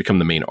that's become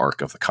the main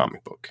arc of the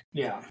comic book.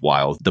 Yeah.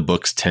 While the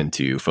books tend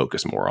to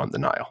focus more on the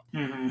Nihil.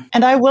 Mm-hmm.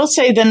 And I will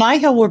say the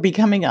Nihil were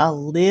becoming a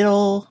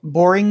little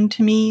boring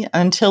to me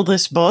until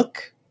this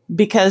book,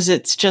 because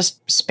it's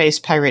just space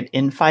pirate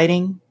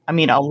infighting. I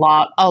mean, a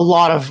lot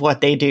of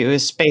what they do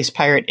is space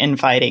pirate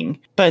infighting,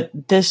 but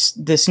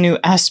this new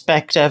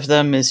aspect of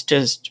them is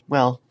just,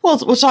 we'll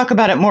talk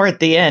about it more at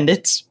the end.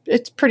 It's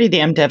pretty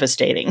damn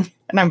devastating,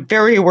 and I'm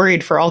very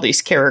worried for all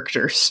these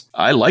characters.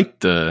 I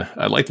liked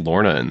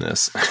Lorna in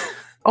this.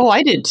 Oh,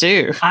 I did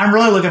too. I'm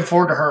really looking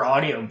forward to her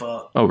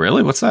audiobook. Oh,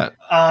 really? What's that?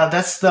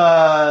 That's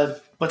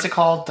the, what's it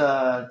called?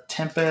 The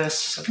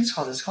Tempest. I think it's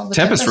called the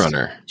Tempest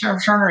Runner.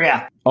 Tempest Runner,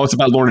 yeah. Oh, it's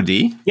about Lorna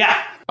D?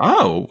 Yeah.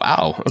 Oh,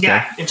 wow. Okay.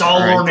 Yeah, it's all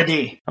right. Lorna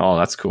D. Oh,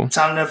 that's cool.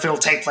 So I don't know if it'll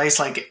take place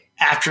like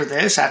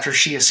after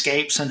she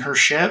escapes in her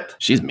ship.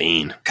 She's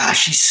mean. Gosh,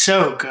 she's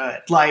so good.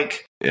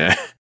 Like, yeah.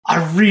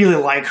 I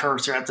really like her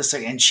throughout this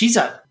thing. And she's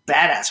a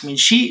badass. I mean,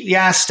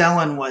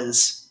 Stellan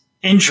was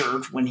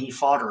injured when he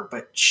fought her,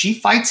 but she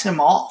fights him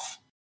off.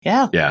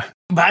 Yeah. Yeah.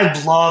 But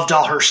I loved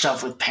all her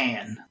stuff with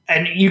Pan.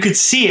 And you could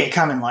see it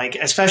coming, like,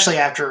 especially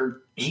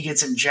after he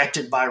gets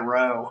injected by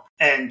Ro,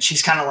 and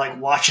she's kind of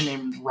like watching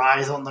him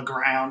writhe on the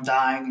ground,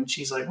 dying, and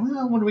she's like,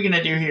 well, what are we going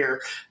to do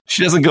here?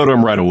 She doesn't go to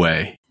him right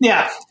away.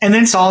 Yeah, and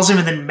then saws him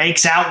and then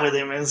makes out with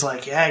him, and it's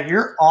like, yeah,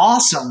 you're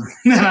awesome.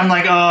 And I'm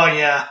like, oh,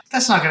 yeah,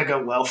 that's not going to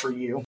go well for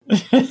you.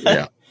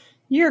 Yeah.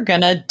 You're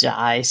going to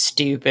die,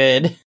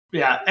 stupid.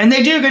 Yeah, and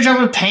they do a good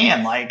job with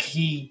Pan, like,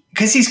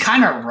 because he's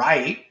kind of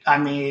right. I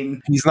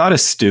mean... He's not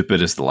as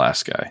stupid as the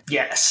last guy.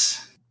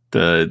 Yes.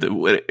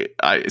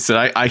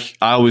 I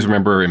always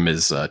remember him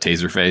as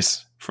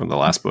Taserface from the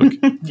last book.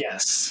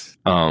 Yes.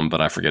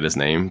 but I forget his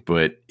name.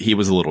 But he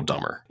was a little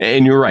dumber.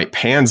 And you're right,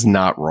 Pan's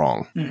not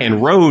wrong. Mhm.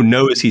 And Ro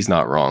knows he's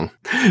not wrong.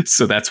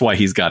 So that's why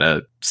he's got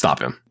to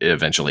stop him,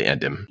 eventually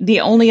end him. The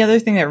only other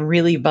thing that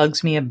really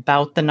bugs me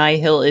about the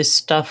Nihil is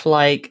stuff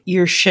like,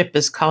 your ship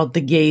is called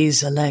the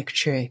Gaze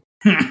Electric.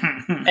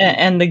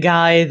 And the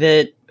guy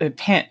that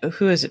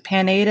who is it,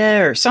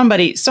 Panada or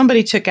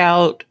somebody took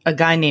out a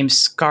guy named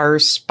Scar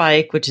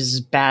Spike, which is as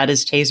bad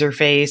as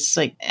Taserface,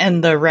 like,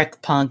 and the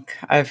Wreck Punk.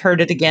 I've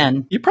heard it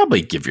again. You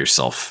probably give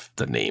yourself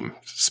the name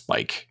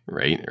Spike,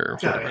 right? Or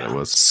whatever it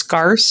was.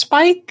 Scar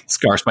Spike?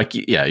 Scar Spike.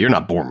 Yeah, you're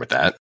not born with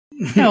that.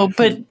 No,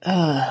 but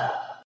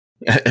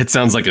It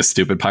sounds like a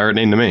stupid pirate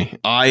name to me.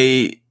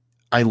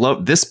 I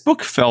love this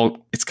book.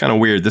 It's kind of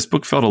weird. This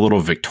book felt a little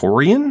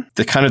Victorian,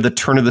 the kind of the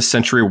turn of the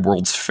century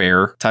World's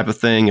Fair type of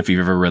thing. If you've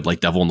ever read like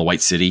Devil in the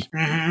White City,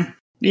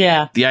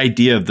 yeah, the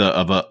idea of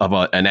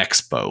an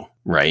expo,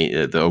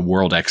 right? The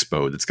World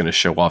Expo that's going to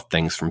show off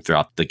things from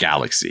throughout the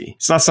galaxy.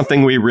 It's not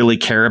something we really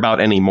care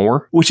about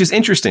anymore, which is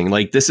interesting.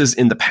 Like, this is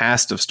in the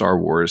past of Star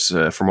Wars,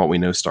 from what we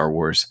know Star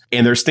Wars.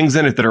 And there's things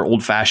in it that are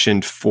old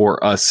fashioned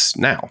for us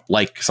now,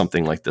 like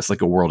something like this,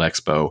 like a World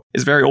Expo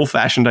is a very old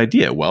fashioned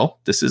idea. Well,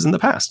 this is in the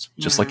past,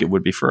 just like it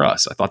would be for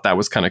us. I thought that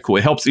was kind of cool.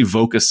 It helps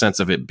evoke a sense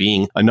of it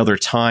being another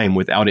time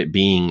without it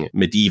being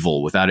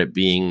medieval, without it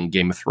being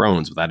Game of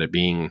Thrones, without it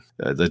being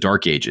the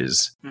Dark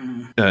Ages.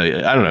 I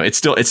don't know. It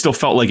still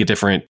felt like a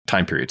different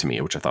time period to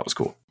me, which I thought was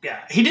cool. Yeah,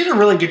 he did a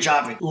really good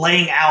job of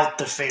laying out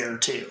the fair,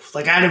 too.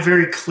 Like, I had a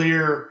very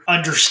clear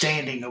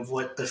understanding of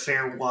what the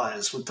fair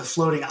was, with the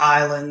floating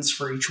islands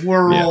for each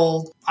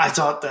world. Yeah. I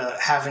thought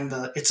having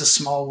the It's a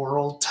Small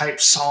World type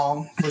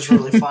song was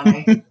really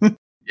funny.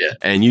 Yeah,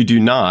 and you do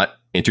not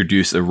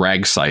introduce a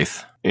rag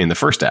scythe in the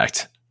first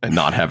act and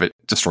not have it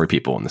destroy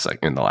people in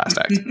the last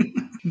act.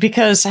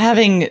 Because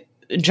having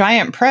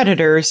giant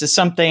predators is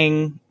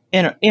something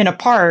in a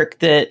park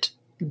that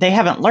they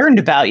haven't learned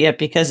about yet,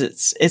 because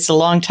it's a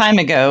long time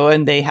ago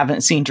and they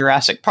haven't seen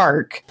Jurassic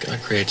Park. God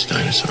creates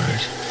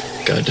dinosaurs.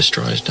 God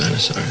destroys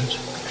dinosaurs.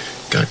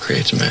 God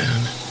creates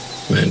man.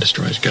 Man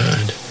destroys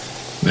God.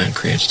 Man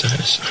creates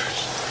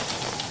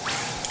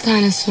dinosaurs.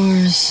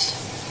 Dinosaurs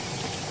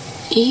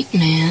eat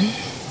man.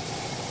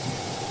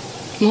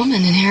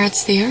 Woman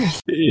inherits the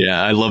earth.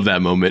 Yeah, I love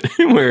that moment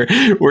where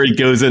he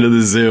goes into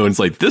the zoo and it's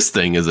like, this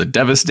thing is a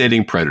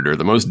devastating predator,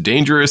 the most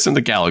dangerous in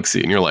the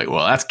galaxy. And you're like,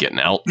 well, that's getting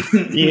out.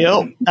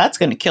 Yep, that's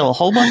going to kill a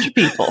whole bunch of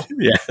people.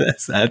 Yeah,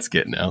 that's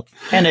getting out.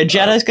 And a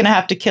Jedi's going to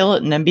have to kill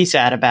it and then be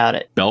sad about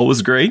it. Bell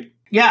was great.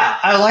 Yeah,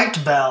 I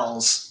liked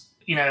Bell's,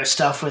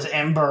 stuff with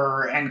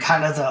Ember and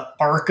kind of the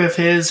arc of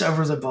his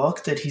over the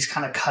book, that he's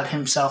kind of cut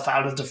himself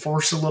out of the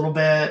Force a little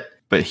bit.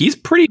 But he's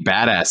pretty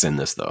badass in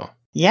this, though.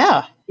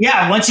 Yeah.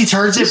 Yeah, once he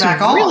turns it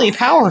back on. Really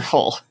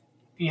powerful.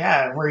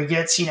 Yeah, where he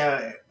gets,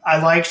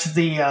 I liked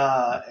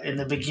the, in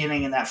the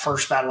beginning in that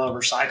first battle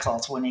over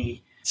Cyclops, when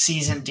he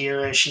sees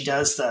Indira, she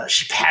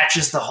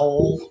patches the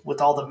hole with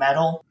all the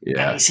metal.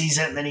 Yeah. And he sees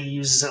it and then he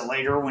uses it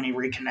later when he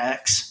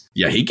reconnects.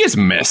 Yeah, he gets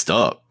messed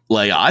up.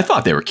 Like, I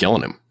thought they were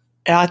killing him.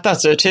 Yeah, I thought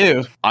so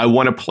too. I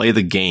want to play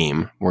the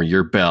game where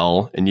you're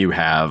Bell and you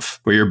have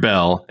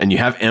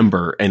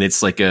Ember, and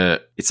it's like an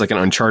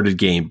Uncharted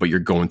game, but you're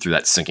going through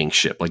that sinking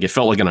ship. Like, it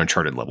felt like an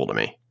Uncharted level to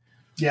me.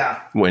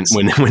 Yeah. When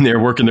they're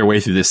working their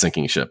way through this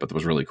sinking ship, it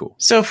was really cool.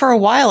 So for a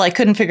while, I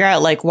couldn't figure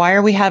out, like, why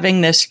are we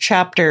having this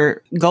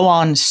chapter go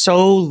on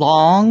so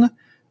long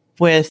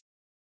with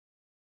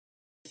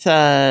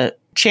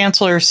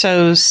Chancellor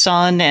So's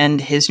son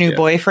and his new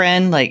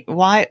boyfriend? Like,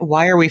 why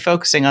are we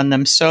focusing on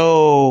them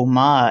so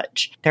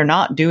much? They're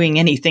not doing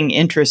anything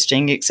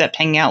interesting except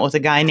hanging out with a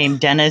guy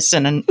named Dennis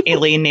and an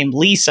alien named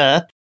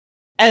Lisa.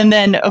 And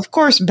then, of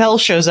course, Bell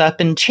shows up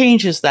and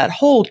changes that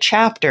whole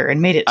chapter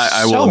and made it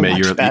I so will admit,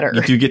 much better.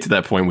 You do get to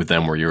that point with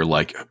them where you're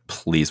like,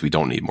 please, we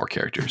don't need more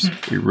characters.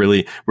 We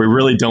really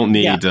don't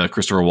need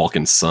Christopher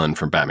Walken's son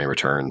from Batman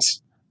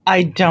Returns.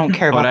 I don't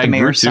care about the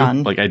mayor's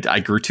son. Like,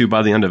 I grew to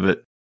by the end of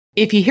it.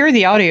 If you hear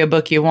the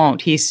audiobook, you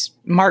won't.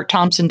 Mark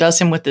Thompson does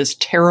him with this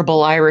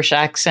terrible Irish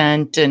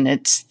accent, and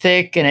it's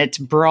thick and it's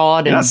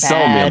broad and bad. You're not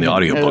selling me on the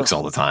audiobooks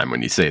all the time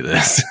when you say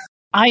this.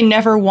 I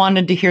never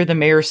wanted to hear the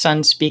mayor's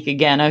son speak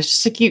again. I was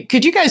just like,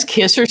 could you guys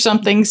kiss or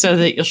something so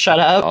that you'll shut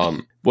up?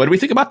 What do we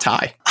think about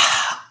Ty?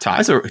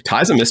 Ty's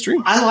a mystery.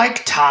 I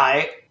like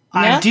Ty.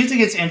 Yeah? I do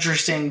think it's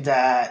interesting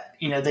that,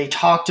 they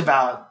talked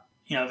about,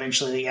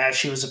 eventually,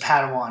 she was a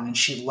Padawan and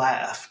she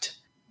left.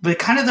 But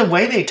kind of the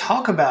way they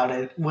talk about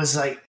it was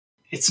like,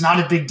 it's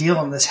not a big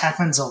deal and this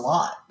happens a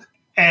lot.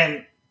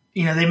 And,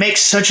 they make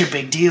such a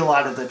big deal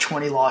out of the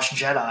 20 lost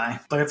Jedi,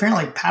 but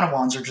apparently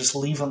Padawans are just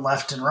leaving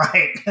left and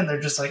right. And they're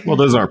just like, well,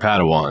 those aren't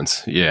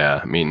Padawans. Yeah.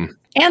 I mean,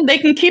 and they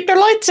can keep their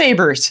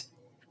lightsabers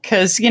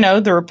because,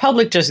 the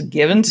Republic just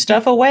giving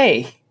stuff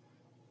away.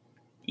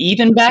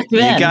 Even back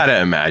then. You got to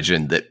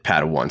imagine that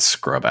Padawans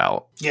scrub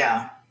out.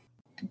 Yeah.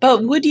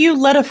 But would you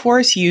let a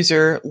Force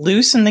user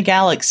loose in the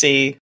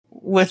galaxy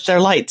with their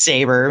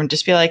lightsaber and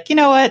just be like, you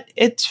know what?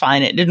 It's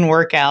fine. It didn't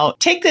work out.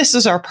 Take this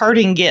as our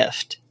parting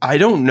gift. I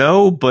don't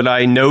know, but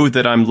I know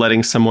that I'm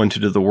letting someone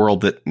into the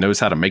world that knows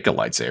how to make a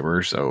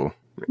lightsaber. So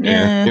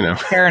Yeah, you know,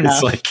 fair enough.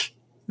 It's like,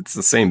 it's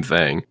the same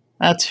thing.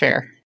 That's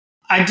fair.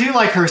 I do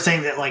like her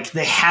thing that like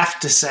they have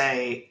to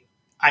say,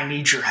 I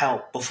need your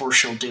help before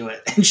she'll do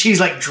it. And she's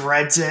like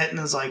dreads it and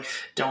is like,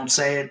 don't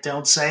say it,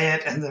 don't say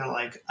it. And they're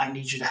like, I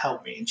need you to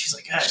help me. And she's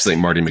like, She's like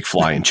Marty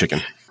McFly in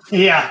Chicken.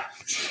 Yeah.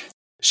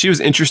 She was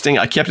interesting.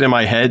 I kept it in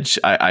my head.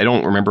 I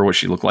don't remember what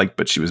she looked like,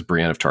 but she was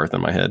Brienne of Tarth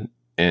in my head.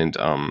 And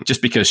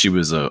just because she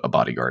was a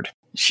bodyguard.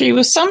 She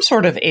was some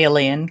sort of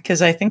alien,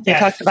 because I think they Yeah.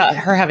 talked about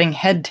her having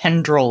head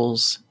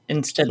tendrils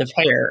instead of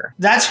hair.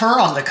 That's her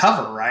on the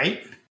cover,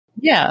 right?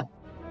 Yeah.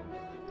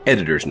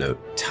 Editor's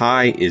note: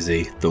 Ty is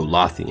a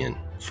Tholothian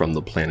from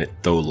the planet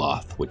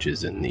Tholoth, which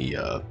is in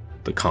the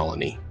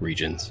colony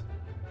regions.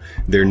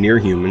 They're near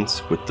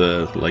humans with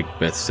the, like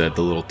Beth said,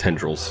 the little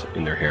tendrils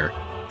in their hair.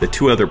 The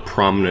two other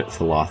prominent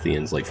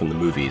Tholothians, like from the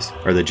movies,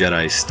 are the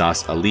Jedi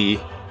Stas Ali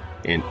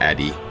and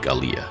Adi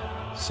Gallia.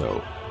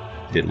 So,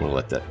 didn't want to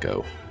let that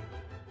go.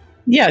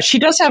 Yeah, she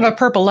does have a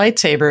purple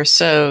lightsaber,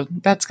 so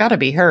that's got to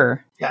be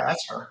her. Yeah,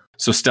 that's her.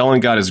 So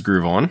Stellan got his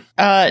groove on.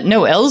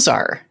 No,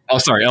 Elzar. Oh,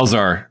 sorry,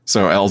 Elzar.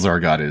 So Elzar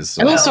got his...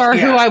 Elzar,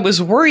 yeah. who I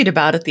was worried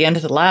about at the end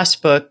of the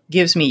last book,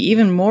 gives me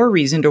even more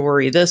reason to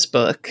worry this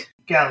book.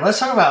 Yeah, let's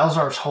talk about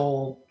Elzar's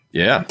whole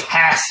yeah.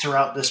 path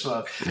throughout this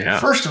book. Yeah.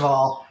 First of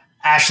all,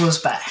 Ashla's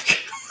back.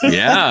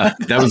 Yeah,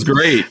 that was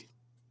great.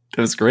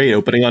 That was great,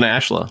 opening on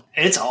Ashla.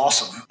 It's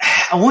awesome.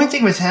 One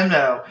thing with him,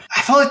 though,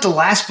 I felt like the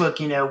last book,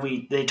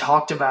 they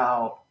talked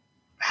about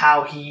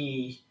how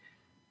he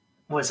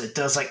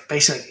does like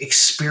basically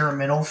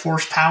experimental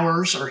force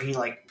powers, or he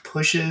like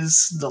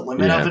pushes the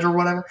limit of it or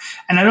whatever.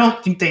 And I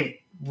don't think they've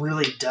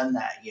really done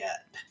that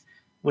yet,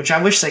 which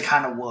I wish they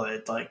kind of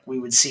would. Like we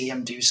would see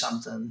him do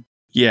something.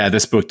 Yeah,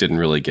 this book didn't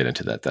really get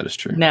into that. That is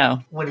true.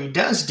 No. What he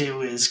does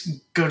do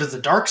is go to the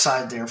dark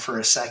side there for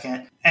a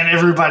second, and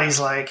everybody's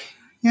like,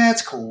 yeah,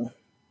 it's cool.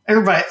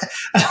 Everybody,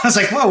 I was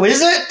like, whoa,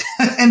 is it?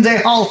 And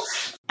they all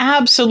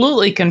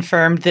Absolutely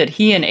confirmed that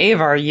he and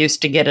Avar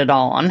used to get it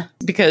on,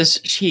 because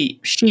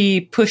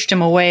she pushed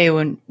him away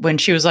when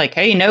she was like,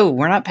 hey, no,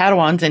 we're not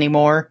Padawans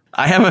anymore.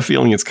 I have a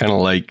feeling it's kind of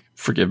like,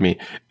 forgive me,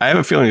 I have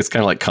a feeling it's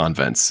kind of like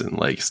convents and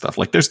like stuff.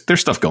 Like there's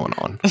stuff going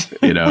on,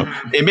 you know.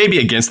 It may be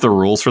against the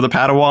rules for the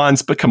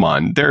Padawans, but come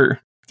on,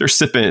 they're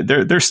sipping,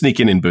 they're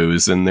sneaking in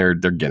booze and they're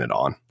getting it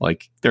on.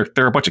 Like they're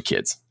a bunch of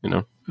kids, you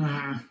know.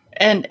 Mm-hmm.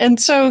 And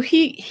so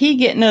he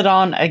getting it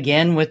on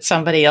again with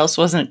somebody else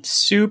wasn't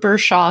super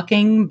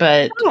shocking,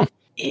 but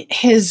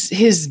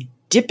his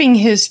dipping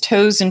his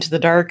toes into the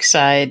dark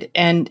side.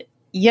 And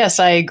yes,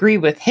 I agree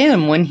with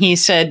him when he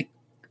said,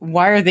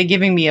 why are they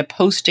giving me a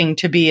posting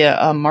to be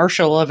a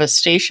marshal of a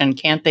station?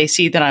 Can't they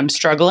see that I'm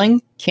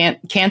struggling?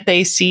 Can't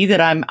they see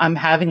that I'm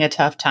having a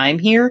tough time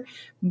here?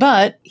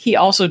 But he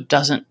also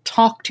doesn't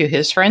talk to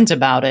his friends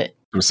about it.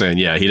 I'm saying,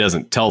 yeah, he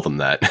doesn't tell them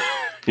that.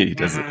 He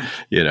doesn't,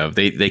 you know,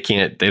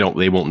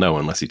 they won't know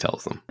unless he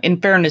tells them. In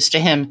fairness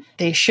to him,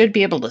 they should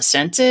be able to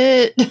sense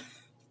it.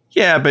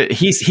 Yeah, but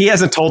he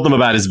hasn't told them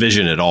about his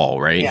vision at all,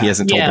 right? Yeah. He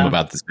hasn't told them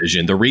about this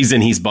vision. The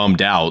reason he's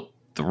bummed out,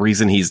 the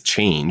reason he's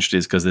changed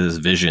is because of this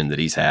vision that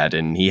he's had,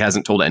 and he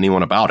hasn't told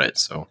anyone about it.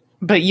 So,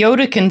 but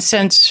Yoda can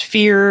sense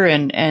fear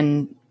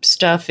and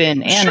stuff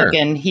in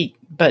Anakin.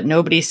 But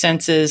nobody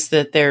senses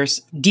that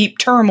there's deep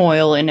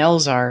turmoil in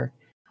Elzar.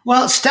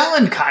 Well,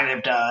 Stellan kind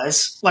of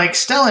does. Like,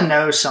 Stellan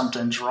knows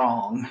something's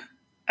wrong.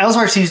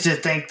 Elzar seems to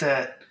think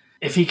that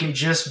if he can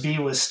just be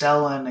with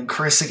Stellan and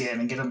Chris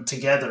again and get them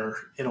together,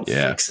 it'll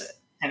fix it.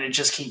 And it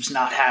just keeps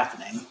not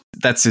happening.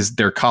 That's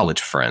their college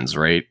friends,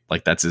 right?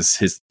 Like, that's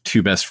his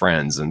two best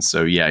friends. And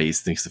so, yeah, he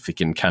thinks if he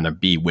can kind of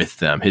be with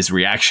them. His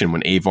reaction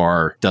when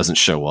Avar doesn't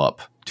show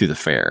up to the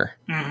fair,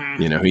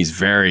 you know, he's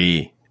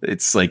very...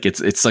 It's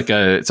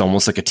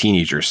almost like a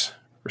teenager's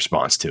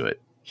response to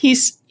it.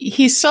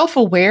 He's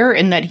self-aware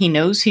in that he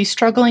knows he's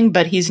struggling,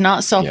 but he's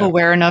not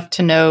self-aware enough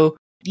to know,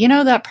 you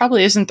know, that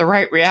probably isn't the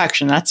right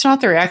reaction. That's not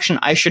the reaction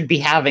I should be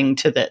having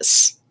to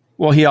this.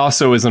 Well, he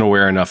also isn't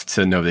aware enough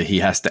to know that he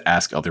has to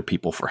ask other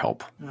people for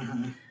help.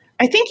 Mm-hmm.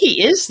 I think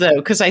he is, though,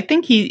 because I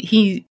think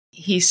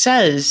he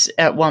says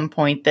at one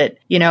point that,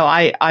 you know,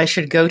 I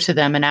should go to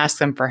them and ask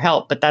them for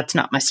help, but that's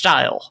not my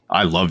style.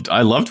 I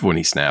loved when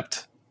he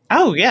snapped.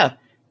 Oh, yeah.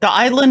 The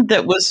island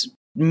that was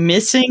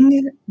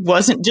missing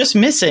wasn't just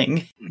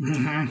missing.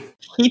 Mm-hmm.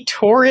 He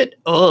tore it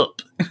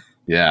up.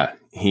 Yeah,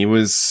 he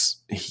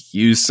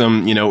used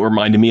some, you know,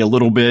 reminded me a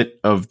little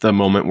bit of the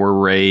moment where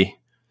Rey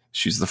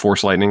shoots the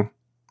Force lightning.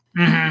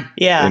 Mm-hmm.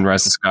 Yeah. In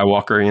Rise of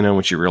Skywalker, you know,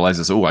 when she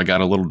realizes, oh, I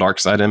got a little dark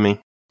side in me.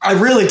 I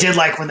really did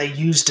like when they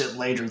used it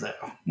later,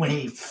 though, when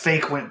he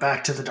fake went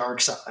back to the dark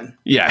side.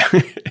 Yeah.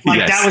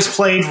 Like, that was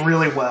played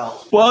really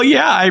well. Well,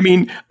 yeah, I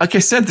mean, like I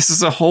said, this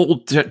is a whole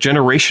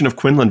generation of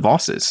Quinlan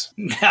Vosses.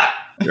 Yeah.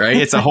 Right?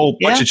 It's a whole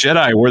bunch of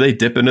Jedi where they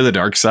dip into the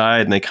dark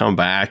side and they come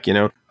back, you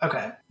know?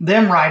 Okay.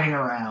 Them riding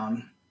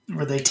around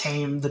where they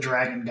tame the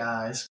dragon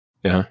guys.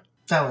 Yeah.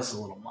 That was a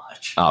little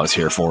much. I was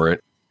here for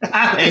it.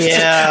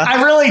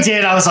 I really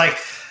did. I was like,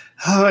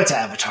 oh, it's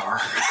Avatar.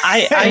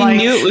 I like,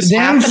 knew it was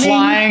them happening.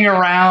 flying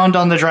around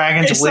on the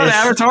dragons It's with not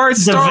Avatar,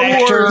 it's the Star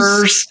vectors.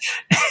 Wars.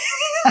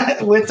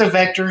 with the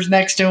vectors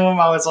next to him.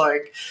 I was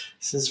like,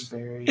 this is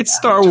very. It's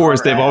Star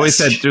Wars. They've always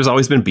said there's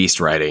always been beast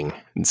riding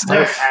and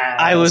stuff.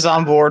 I was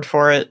on board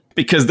for it.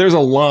 Because there's a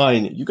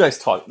line. You guys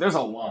talk. There's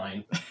a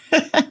line.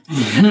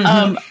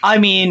 I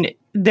mean,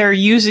 they're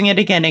using it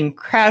again in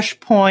Crash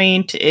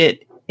Point.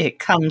 It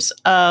comes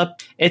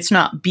up. It's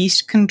not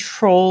beast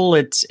control.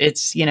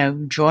 It's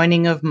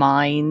joining of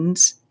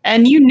minds.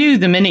 And you knew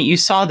the minute you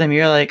saw them,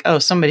 you're like, oh,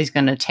 somebody's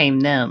going to tame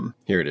them.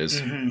 Here it is.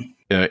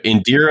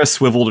 Indira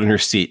swiveled in her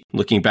seat,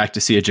 looking back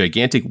to see a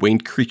gigantic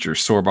winged creature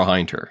soar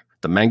behind her,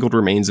 the mangled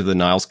remains of the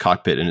Nile's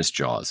cockpit in its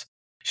jaws.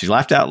 She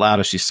laughed out loud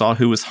as she saw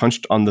who was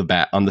hunched on the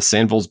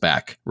Sandvil's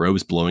back,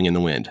 robes blowing in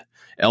the wind.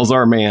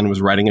 Elzar Mann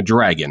was riding a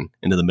dragon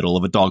into the middle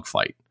of a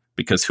dogfight,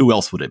 because who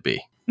else would it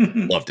be?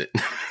 Loved it.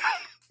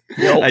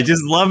 Yep. I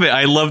just love it.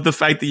 I love the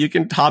fact that you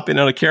can top in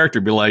on a character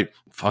and be like,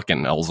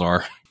 fucking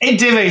Elzar. It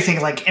did make me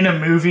think, like, in a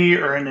movie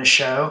or in a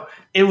show,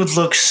 it would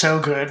look so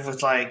good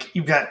with, like,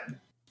 you've got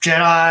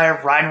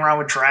Jedi riding around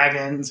with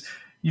dragons.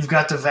 You've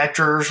got the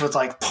vectors with,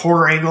 like,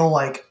 poor Eagle,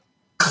 like,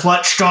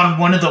 clutched on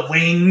one of the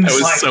wings. That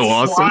was like, so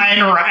awesome. Flying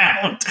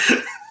around.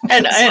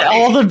 And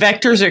all the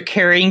vectors are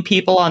carrying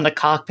people on the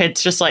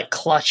cockpits, just, like,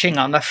 clutching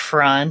on the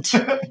front.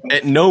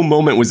 At no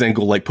moment was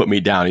Engel, like, put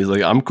me down. He's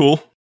like, I'm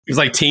cool. He's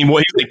like Teen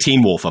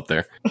Wolf up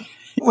there.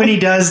 When he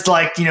does,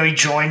 like, he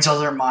joins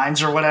other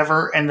minds or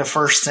whatever, and the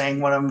first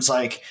thing one of them's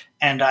like,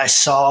 and I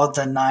saw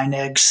the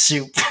 9-egg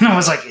soup. And I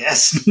was like,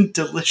 yes,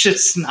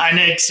 delicious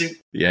 9-egg soup.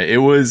 Yeah, it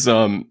was,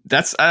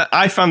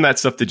 I found that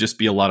stuff to just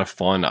be a lot of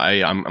fun.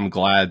 I'm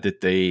glad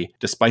that they,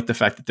 despite the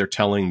fact that they're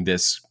telling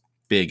this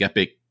big,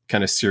 epic,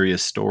 kind of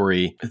serious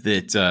story,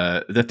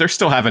 that they're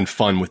still having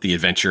fun with the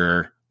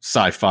adventure,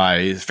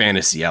 sci-fi,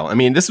 fantasy element. I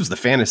mean, this was the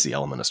fantasy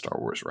element of Star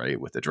Wars, right?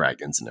 With the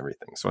dragons and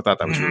everything. So I thought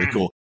that was really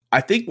cool. I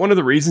think one of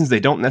the reasons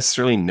they don't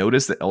necessarily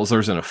notice that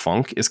Elzar's in a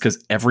funk is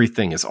because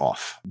everything is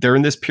off. They're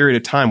in this period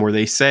of time where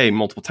they say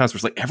multiple times, where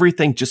it's like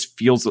everything just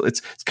feels,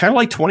 it's kind of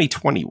like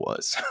 2020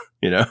 was,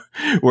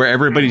 where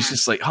everybody's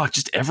just like, oh,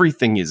 just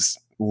everything is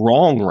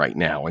wrong right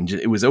now. And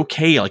it was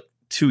okay like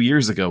 2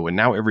 years ago, and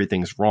now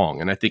everything's wrong.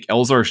 And I think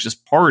Elzar is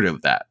just part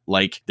of that.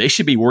 Like, they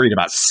should be worried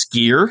about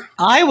Skier.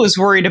 I was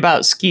worried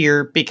about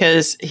Skier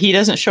because he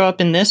doesn't show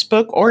up in this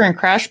book or in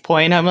Crash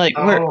Point. I'm like,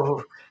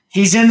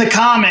 he's in the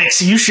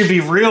comics. You should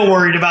be real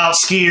worried about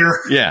Skier.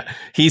 Yeah,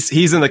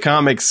 he's in the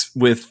comics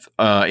with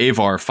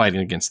Avar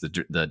fighting against the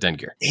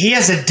Dengar. He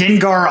has a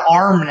Dengar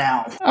arm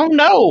now. Oh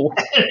no,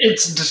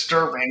 it's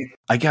disturbing.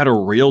 I got a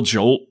real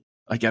jolt.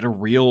 I got a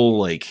real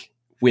like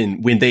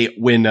when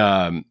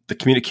the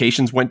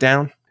communications went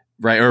down,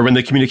 right, or when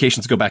the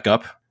communications go back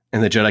up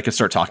and the Jedi could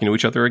start talking to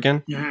each other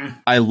again. Mm-hmm.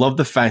 I love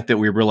the fact that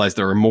we realized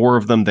there are more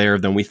of them there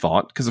than we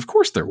thought, because of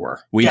course there were.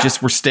 We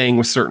just were staying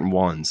with certain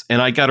ones.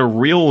 And I got a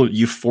real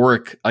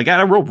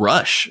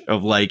rush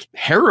of like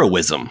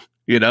heroism,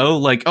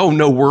 like, oh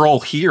no, we're all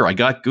here. I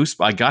got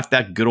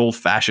that good old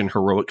fashioned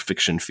heroic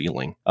fiction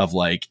feeling of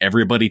like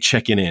everybody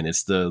checking in.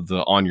 It's the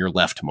on your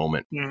left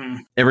moment.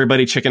 Mm-hmm.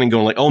 Everybody checking in,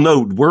 going like, oh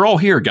no, we're all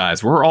here,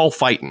 guys. We're all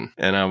fighting.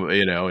 And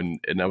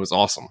and that was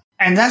awesome.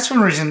 And that's one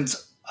of the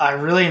reasons I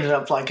really ended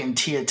up liking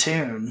Tia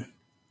Toon,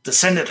 the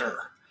senator.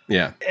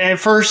 Yeah. At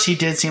first, he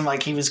did seem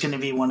like he was going to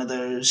be one of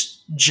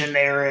those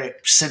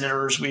generic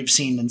senators we've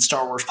seen in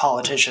Star Wars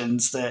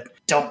politicians that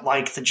don't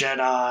like the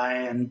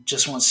Jedi and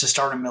just wants to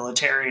start a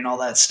military and all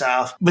that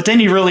stuff. But then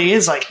he really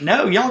is like,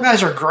 no, y'all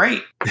guys are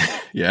great.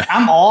 Yeah.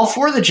 I'm all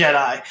for the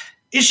Jedi.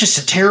 It's just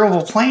a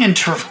terrible plan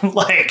to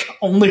like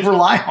only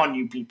rely on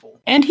you people.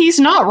 And he's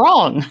not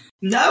wrong.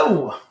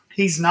 No.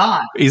 He's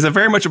not. He's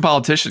very much a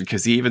politician,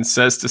 because he even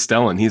says to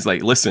Stellan, he's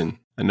like, listen,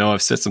 I know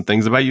I've said some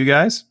things about you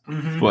guys,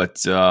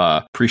 but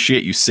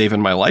appreciate you saving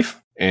my life.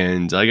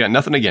 And I got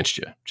nothing against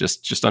you.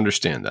 Just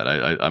understand that.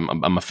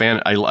 I'm a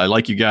fan. I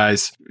like you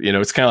guys.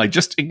 It's kind of like,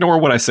 just ignore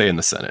what I say in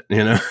the Senate,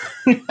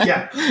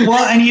 Yeah.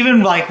 Well, and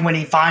even like when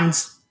he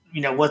finds,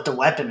 what the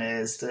weapon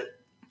is, that,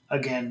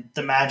 again,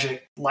 the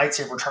magic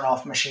lightsaber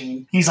turn-off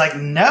machine. He's like,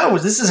 no,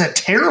 this is a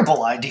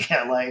terrible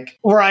idea. Like,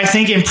 or I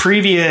think in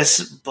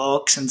previous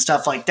books and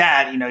stuff like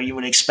that, you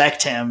would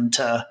expect him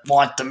to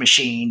want the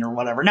machine or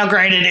whatever. Now,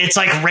 granted, it's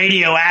like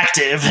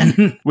radioactive.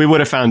 And we would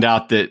have found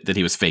out that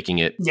he was faking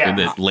it. Yeah. And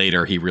that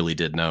later he really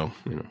did know.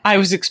 I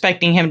was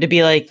expecting him to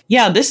be like,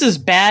 yeah, this is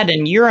bad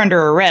and you're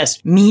under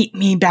arrest. Meet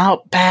me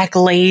back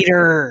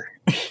later.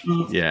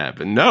 Yeah,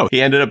 but no,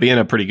 he ended up being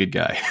a pretty good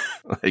guy.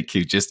 Like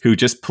who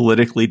just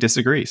politically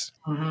disagrees.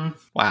 Mm-hmm.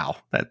 Wow,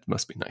 that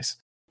must be nice.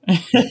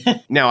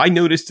 Now, I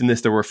noticed in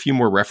this there were a few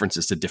more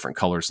references to different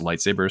colors of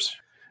lightsabers.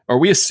 Are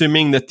we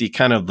assuming that the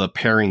kind of the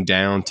paring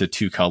down to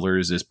two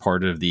colors is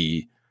part of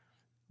the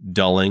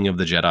dulling of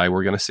the Jedi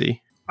we're going to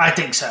see? I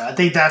think so. I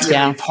think that's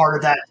going to be part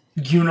of that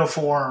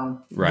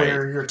uniform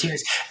where your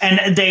tears.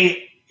 And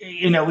they,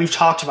 we've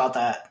talked about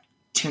that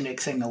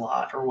tunic thing a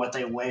lot, or what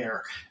they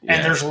wear.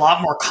 And there's a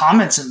lot more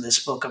comments in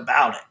this book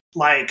about it.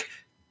 Like,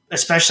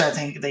 especially I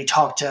think they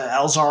talked to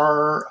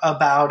Elzar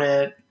about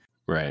it.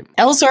 Right.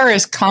 Elzar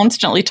is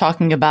constantly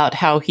talking about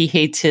how he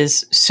hates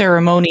his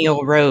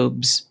ceremonial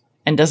robes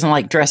and doesn't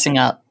like dressing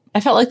up. I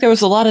felt like there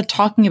was a lot of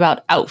talking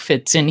about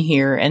outfits in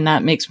here, and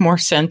that makes more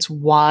sense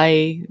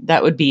why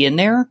that would be in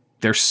there.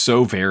 They're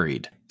so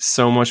varied.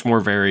 So much more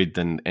varied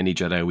than any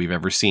Jedi we've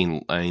ever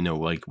seen. I know,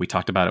 like we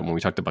talked about it when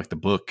we talked about the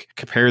book.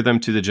 Compare them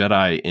to the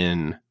Jedi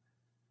in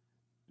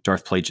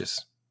Darth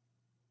Plagueis.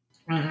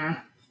 Mm-hmm.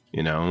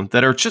 You know,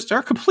 that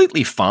are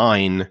completely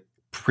fine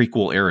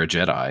prequel era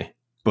Jedi,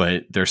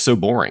 but they're so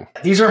boring.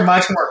 These are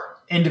much more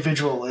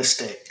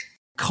individualistic.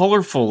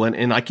 Colorful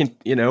and I can,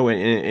 you know,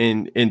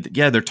 and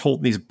yeah, they're told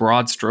in these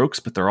broad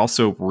strokes, but they're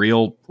also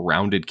real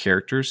rounded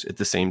characters at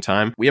the same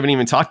time. We haven't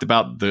even talked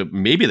about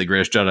maybe the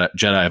greatest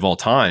Jedi of all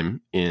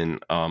time in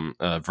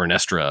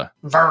Vernestra.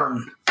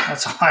 Vern.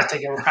 That's all I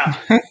think around.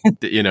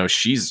 You know,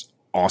 she's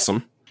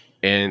awesome.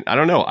 And I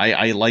don't know,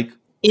 I like...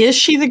 Is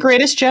she the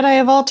greatest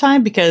Jedi of all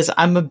time? Because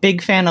I'm a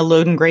big fan of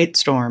Loden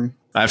Greatstorm.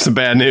 I have some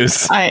bad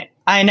news.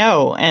 I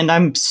know, and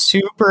I'm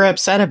super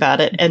upset about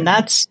it. And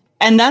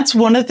that's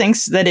one of the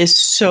things that is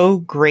so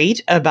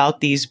great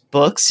about these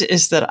books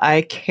is that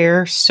I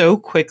care so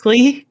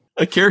quickly.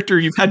 A character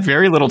you've had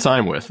very little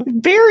time with.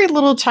 Very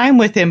little time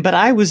with him, but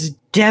I was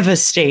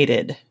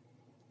devastated.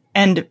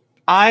 And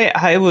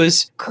I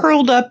was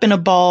curled up in a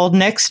ball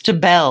next to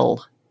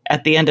Belle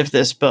at the end of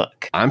this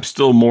book. I'm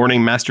still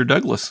mourning Master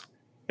Douglas.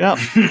 Yep.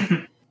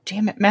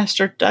 Damn it,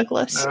 Master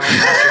Douglas.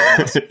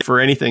 For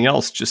anything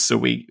else, just so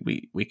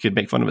we could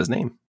make fun of his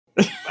name.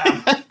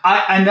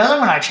 Another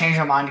one I changed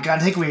my mind. I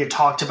think we had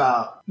talked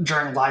about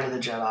during Light of the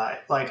Jedi.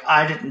 Like,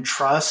 I didn't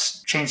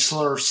trust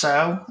Chancellor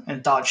So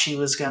and thought she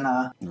was going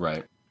to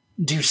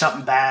do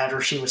something bad or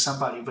she was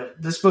somebody.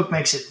 But this book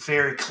makes it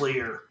very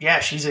clear.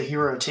 Yeah, she's a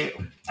hero too.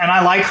 And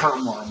I like her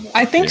more and more.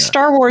 I think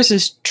Star Wars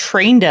has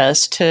trained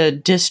us to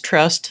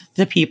distrust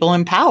the people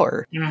in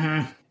power.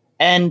 Mm-hmm.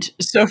 And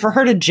so for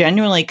her to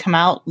genuinely come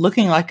out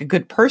looking like a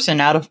good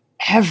person out of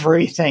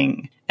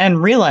everything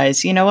and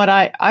realize, you know what,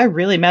 I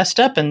really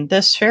messed up and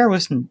this fair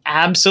was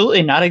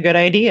absolutely not a good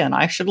idea and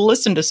I should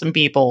listen to some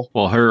people.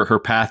 Well, her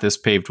path is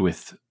paved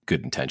with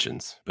good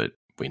intentions, but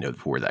we know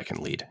where that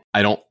can lead.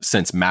 I don't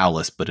sense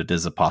malice, but it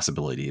is a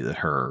possibility that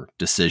her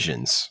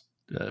decisions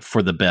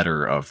for the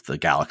better of the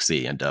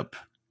galaxy end up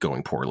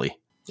going poorly.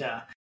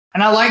 Yeah.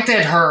 And I like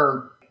that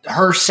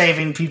her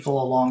saving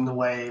people along the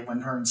way when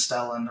her and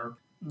Stellan are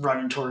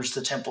running towards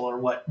the temple or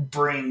what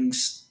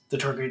brings the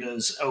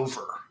Togrutas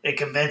over. It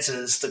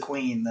convinces the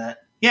queen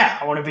that, yeah,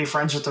 I want to be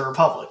friends with the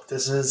Republic.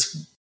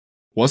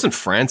 Wasn't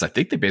friends. I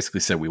think they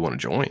basically said we want to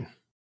join.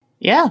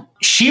 Yeah.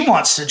 She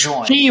wants to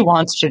join.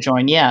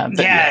 Yeah.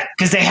 Yeah,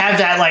 because they have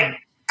that like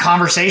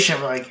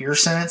conversation like, your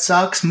Senate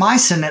sucks. My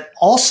Senate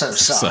also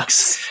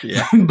sucks.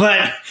 Yeah.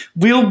 But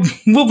we'll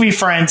be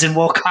friends and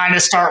we'll kind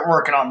of start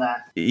working on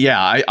that. Yeah,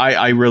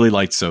 I really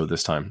liked So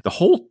this time. The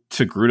whole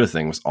Togruta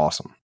thing was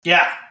awesome.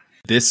 Yeah.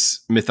 This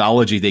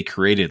mythology they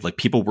created, like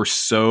people were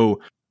so,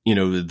 you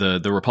know,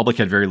 the Republic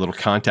had very little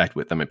contact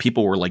with them and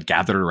people were like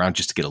gathered around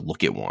just to get a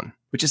look at one,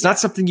 which is not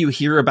something you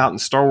hear about in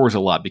Star Wars a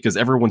lot because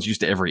everyone's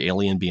used to every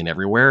alien being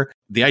everywhere.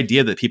 The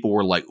idea that people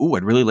were like, ooh,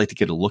 I'd really like to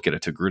get a look at a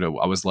Togruta.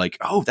 I was like,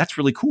 oh, that's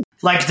really cool.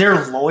 Like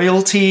their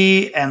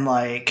loyalty and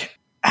like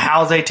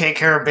how they take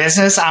care of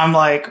business. I'm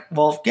like,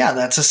 well, yeah,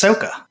 that's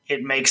Ahsoka.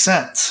 It makes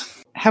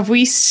sense. Have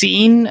we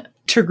seen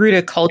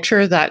Togruta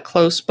culture that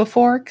close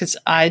before? Because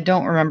I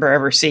don't remember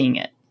ever seeing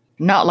it.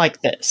 Not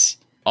like this.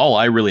 All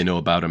I really know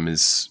about him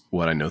is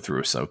what I know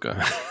through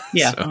Ahsoka.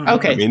 Yeah. So,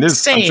 okay. I mean,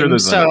 same. I'm sure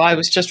there's so I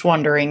was just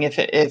wondering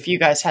if you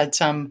guys had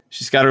some.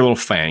 She's got her little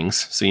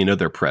fangs, so you know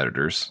they're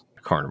predators,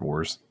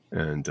 carnivores,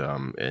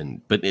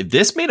 but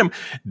this made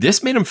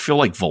them feel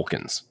like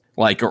Vulcans,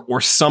 like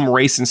or some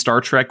race in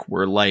Star Trek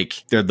where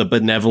like they're the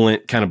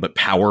benevolent kind of but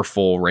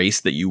powerful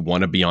race that you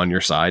want to be on your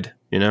side.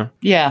 You know?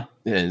 Yeah.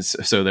 And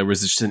so there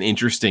was just an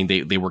interesting,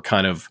 they were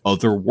kind of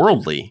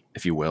otherworldly,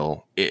 if you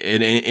will,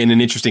 in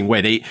an interesting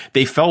way.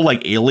 They felt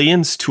like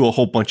aliens to a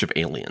whole bunch of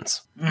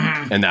aliens.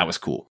 And that was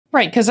cool.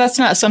 Right, because that's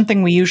not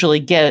something we usually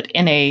get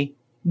in a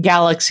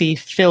galaxy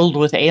filled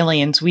with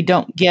aliens. We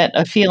don't get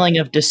a feeling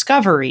of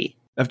discovery.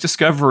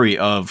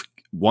 Of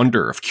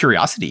wonder, of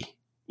curiosity.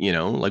 You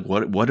know, like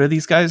what do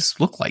these guys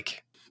look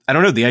like? I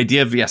don't know. The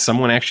idea of,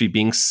 someone actually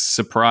being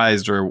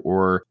surprised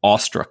or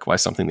awestruck by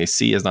something they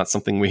see is not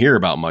something we hear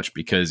about much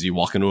because you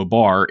walk into a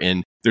bar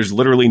and there's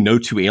literally no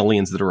two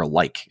aliens that are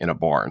alike in a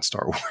bar in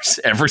Star Wars.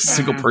 Every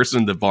single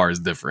person in the bar is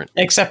different.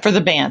 Except for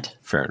the band.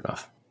 Fair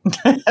enough.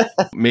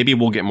 Maybe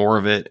we'll get more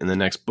of it in the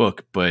next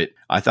book, but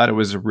I thought it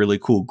was a really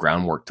cool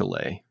groundwork to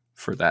lay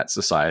for that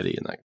society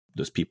and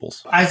those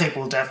peoples. I think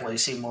we'll definitely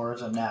see more of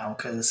them now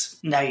because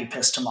now you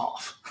pissed them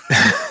off.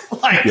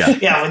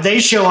 When they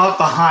show up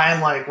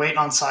behind, like waiting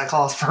on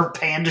Cyclops for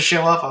Pan to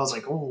show up, I was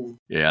like, ooh.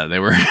 Yeah, they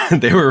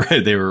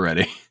were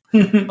ready.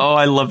 Oh,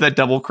 I love that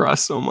double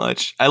cross so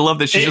much. I love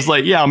that she's just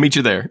like, I'll meet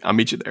you there.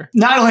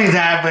 Not only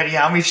that, but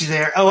I'll meet you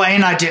there. Oh,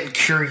 and I didn't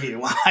cure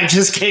you. I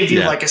just gave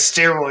you like a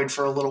steroid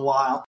for a little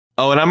while.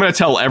 Oh, and I'm going to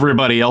tell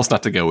everybody else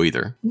not to go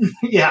either.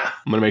 Yeah.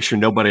 I'm going to make sure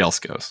nobody else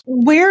goes.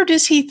 Where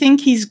does he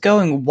think he's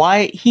going?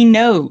 Why? He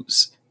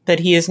knows that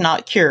he is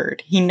not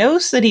cured. He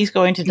knows that he's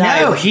going to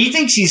die. No, he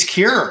thinks he's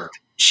cured.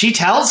 She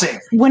tells him.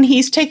 When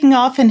he's taking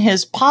off in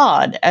his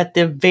pod at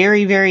the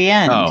very, very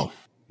end. Oh.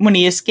 When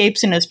he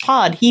escapes in his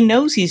pod, he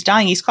knows he's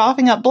dying. He's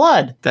coughing up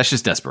blood. That's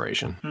just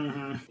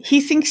desperation.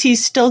 He thinks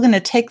he's still going to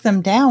take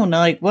them down.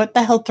 Like, what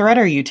the hell threat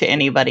are you to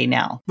anybody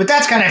now? But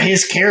that's kind of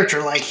his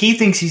character. Like, he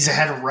thinks he's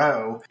ahead of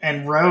Ro,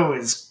 and Ro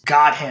has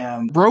got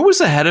him. Ro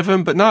was ahead of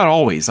him, but not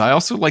always. I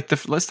also like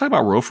let's talk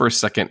about Ro for a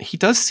second. He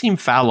does seem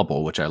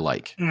fallible, which I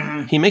like.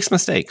 He makes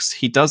mistakes.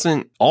 He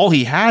doesn't, all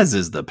he has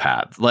is the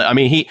path. Like, I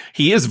mean,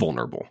 he is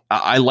vulnerable.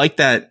 I like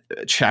that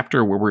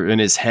chapter where we're in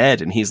his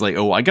head and he's like,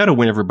 oh, I got to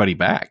win everybody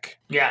back.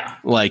 Yeah.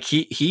 Like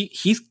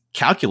he's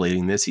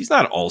calculating this. He's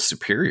not all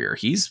superior.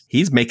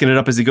 He's making it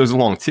up as he goes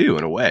along too,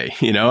 in a way.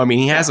 You know, I mean,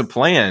 he has a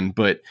plan,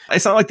 but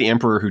it's not like the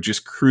Emperor who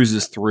just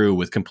cruises through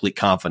with complete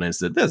confidence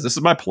that this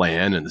is my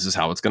plan and this is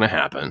how it's going to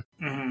happen.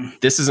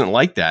 This isn't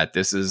like that.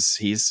 This is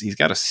he's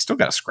still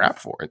got to scrap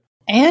for it.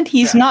 And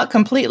he's not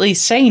completely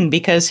sane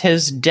because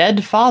his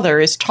dead father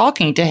is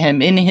talking to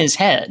him in his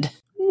head.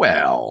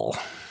 Well,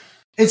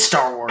 it's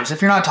Star Wars.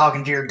 If you're not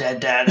talking to your dead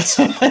dad at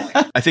some point.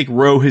 I think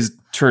Ro has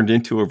turned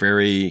into a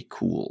very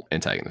cool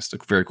antagonist, a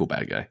very cool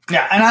bad guy.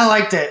 Yeah, and I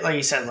like that, like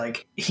you said,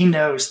 like, he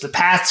knows the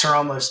paths are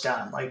almost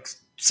done. Like,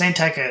 San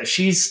Tekka,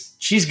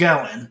 she's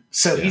going,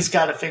 so he's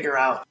got to figure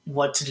out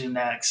what to do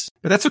next.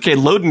 But that's okay.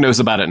 Loden knows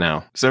about it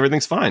now, so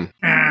everything's fine.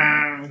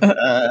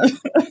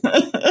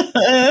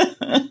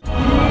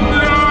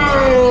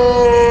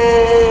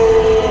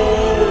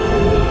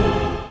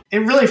 It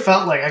really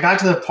felt like I got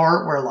to the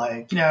part where,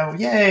 like, you know,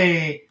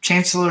 yay,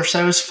 Chancellor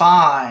So's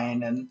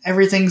fine and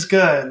everything's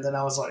good. And then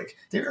I was like,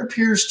 there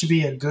appears to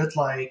be a good,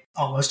 like,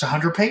 almost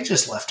 100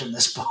 pages left in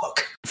this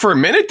book. For a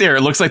minute there,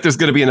 it looks like there's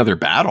going to be another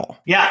battle.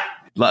 Yeah.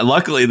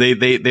 Luckily,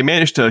 they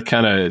managed to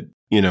kind of,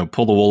 you know,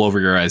 pull the wool over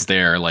your eyes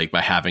there, like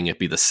by having it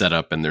be the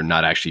setup and there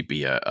not actually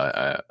be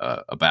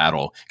a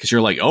battle. Because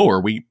you're like, oh,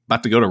 are we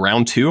about to go to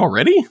round 2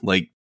 already?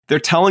 Like, they're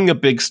telling a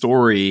big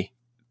story.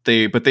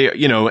 But they,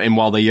 you know, and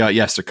while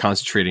they're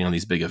concentrating on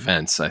these big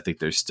events, I think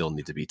there still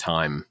need to be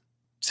time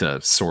to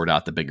sort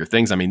out the bigger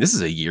things. I mean, this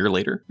is a year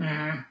later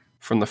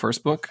from the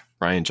first book.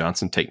 Rian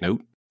Johnson, take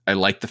note. I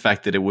like the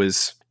fact that it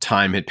was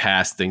time had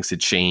passed, things had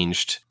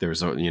changed. There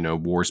was,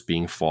 wars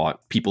being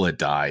fought. People had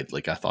died.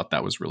 Like, I thought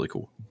that was really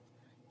cool.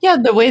 Yeah,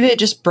 the way they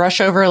just brush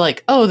over,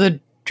 like, oh, the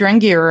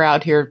Drengi are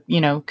out here,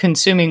 you know,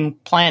 consuming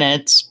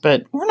planets,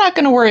 but we're not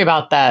going to worry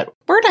about that.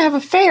 We're going to have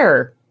a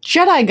fair.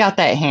 Jedi got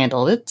that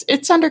handled.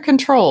 It's under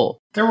control.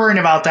 They're worrying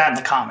about that in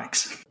the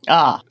comics.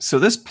 So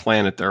this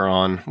planet they're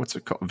on, what's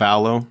it called?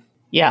 Valo?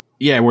 Yeah.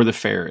 Yeah, where the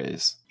fair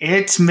is.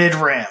 It's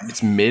mid-rim.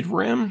 It's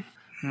mid-rim?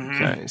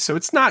 Okay. So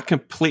it's not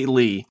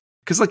completely...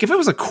 Because, like, if it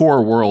was a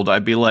core world,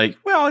 I'd be like,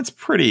 well,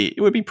 it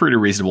would be pretty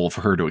reasonable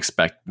for her to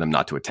expect them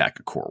not to attack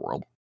a core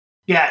world.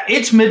 Yeah,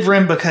 it's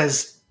mid-rim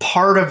because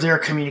part of their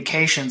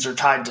communications are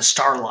tied to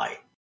Starlight.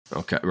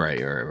 Okay,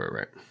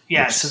 right.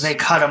 Yeah, so they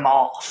cut them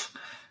off.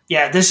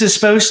 Yeah, this is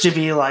supposed to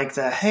be like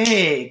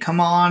hey, come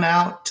on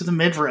out to the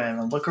mid-rim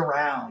and look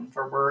around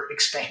where we're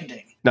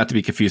expanding. Not to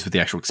be confused with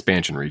the actual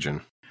expansion region.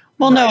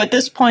 Well, no, at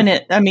this point,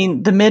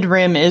 the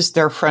mid-rim is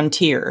their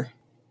frontier.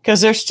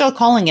 Because they're still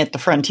calling it the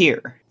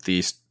frontier.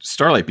 The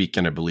Starlight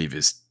Beacon, I believe,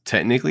 is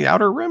technically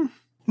Outer Rim?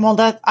 Well,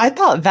 I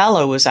thought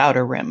Valo was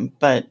Outer Rim,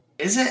 but...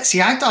 Is it?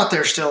 See, I thought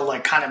they're still,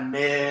 like, kind of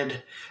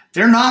mid.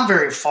 They're not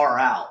very far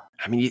out.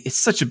 I mean, it's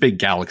such a big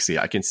galaxy.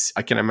 I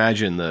can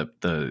imagine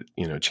the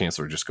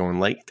Chancellor just going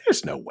like,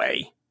 "There's no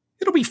way,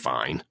 it'll be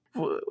fine.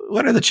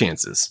 What are the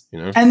chances?"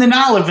 You know. And the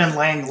Nile have been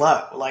laying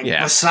low. Like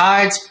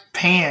besides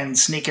Pan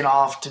sneaking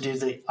off to do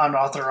the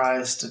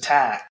unauthorized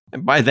attack.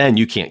 And by then,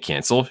 you can't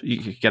cancel.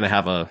 You're gonna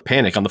have a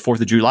panic on the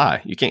 4th of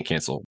July. You can't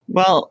cancel.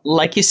 Well,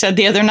 like you said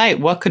the other night,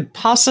 what could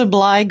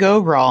possibly go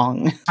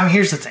wrong? I mean,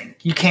 here's the thing: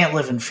 you can't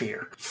live in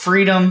fear.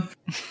 Freedom.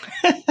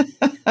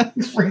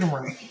 Freedom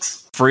rings.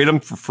 Freedom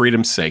for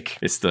freedom's sake.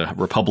 It's the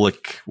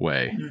Republic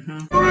way.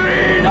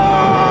 Freedom!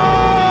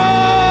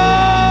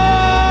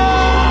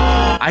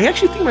 I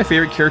actually think my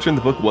favorite character in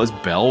the book was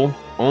Bell,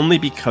 only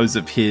because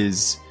of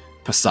his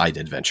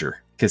Poseidon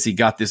adventure. Because he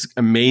got this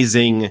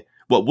amazing,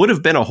 what would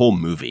have been a whole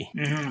movie.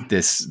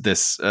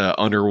 This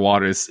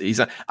underwater.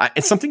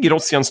 It's something you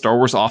don't see on Star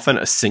Wars often,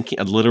 a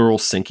literal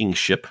sinking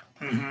ship.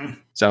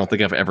 So I don't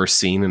think I've ever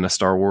seen in a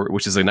Star Wars,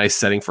 which is a nice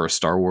setting for a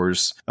Star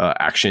Wars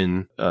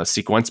action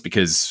sequence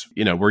because,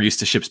 we're used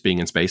to ships being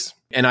in space.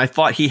 And I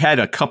thought he had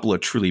a couple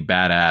of truly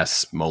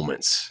badass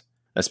moments,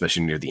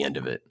 especially near the end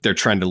of it. They're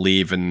trying to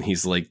leave and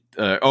he's like,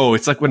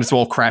 it's like when it's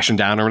all crashing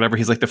down or whatever.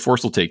 He's like, the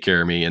Force will take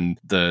care of me. And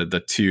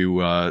the two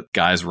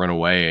guys run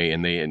away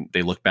and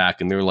they look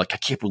back and they're like, I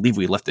can't believe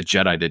we left the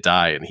Jedi to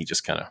die. And he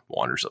just kind of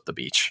wanders up the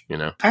beach,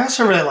 I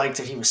also really liked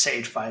that he was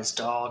saved by his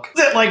dog.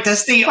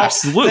 That's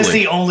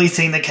the only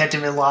thing that kept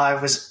him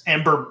alive was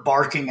Ember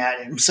barking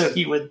at him so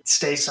he would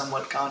stay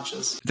somewhat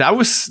conscious. That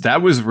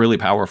was really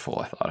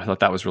powerful. I thought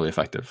that was really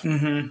effective.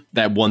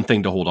 That one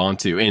thing to hold on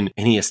to. And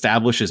he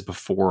establishes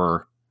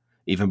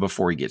even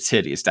before he gets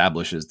hit, he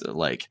establishes that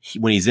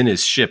when he's in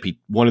his ship,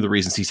 one of the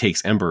reasons he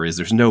takes Ember is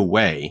there's no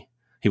way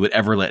he would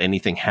ever let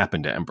anything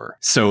happen to Ember.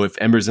 So if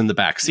Ember's in the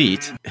back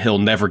seat, he'll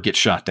never get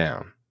shot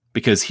down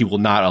because he will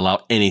not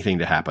allow anything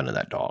to happen to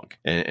that dog.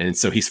 And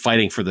so he's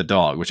fighting for the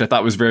dog, which I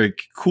thought was very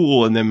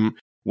cool. And then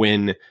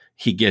when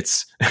he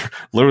gets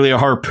literally a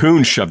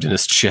harpoon shoved in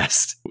his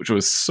chest, which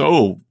was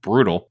so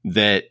brutal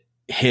that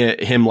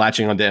him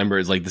latching onto Ember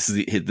is like, this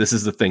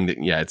is the thing that,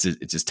 it's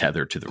just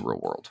tethered to the real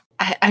world.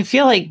 I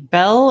feel like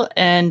Belle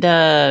and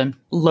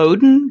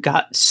Loden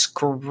got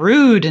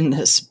screwed in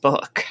this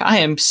book. I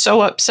am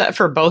so upset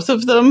for both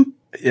of them.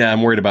 Yeah,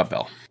 I'm worried about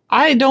Belle.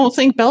 I don't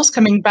think Belle's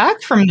coming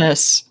back from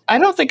this. I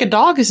don't think a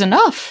dog is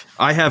enough.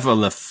 I have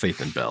enough faith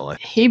in Belle.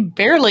 He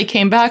barely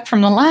came back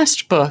from the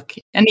last book,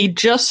 and he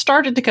just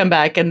started to come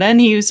back, and then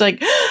he was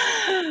like,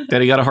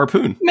 then he got a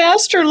harpoon.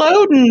 Master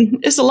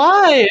Loden is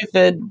alive,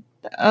 and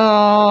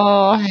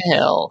oh,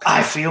 hell.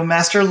 I feel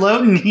Master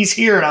Loden. He's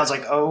here. And I was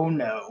like, oh,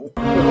 no.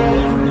 It's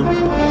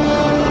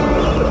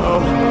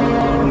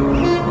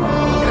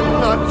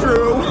not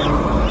true.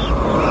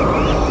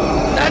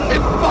 That's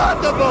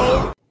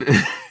impossible.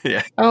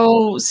 Yeah.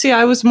 Oh, see,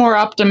 I was more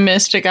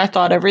optimistic. I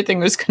thought everything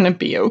was going to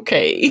be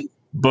okay.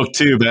 Book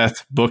 2,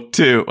 Beth. Book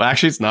 2. Well,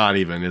 actually, it's not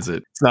even, is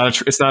it?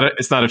 It's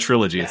not a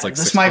trilogy. Yeah, it's like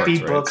this 6 might parts, be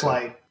right? book So.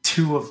 like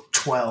 2 of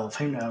 12.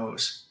 Who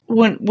knows?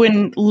 When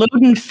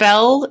Loden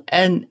fell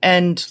and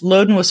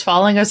Loden was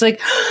falling, I was like,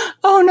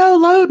 oh no,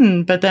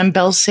 Loden. But then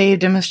Belle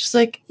saved him. It's just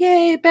like,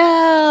 yay,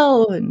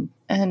 Belle.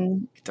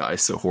 And He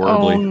dies so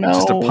horribly. Oh, no.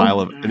 Just a pile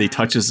of, and he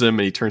touches him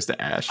and he turns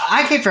to ash.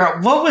 I can't figure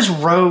out what was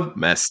Rogue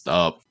Messed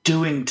up.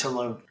 doing to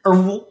Loden? Or,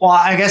 well,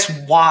 I guess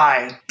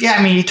why? Yeah,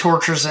 I mean, he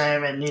tortures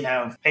him and,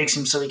 makes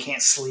him so he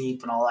can't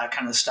sleep and all that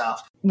kind of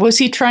stuff. was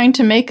he trying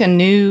to make a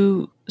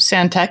new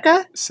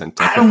Santeca?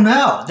 I don't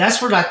know.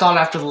 That's what I thought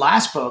after the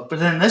last book. But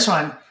then this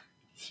one,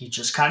 he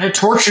just kind of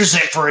tortures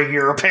him for a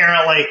year,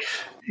 apparently.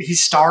 He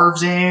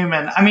starves him.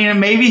 And, I mean,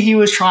 maybe he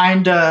was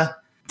trying to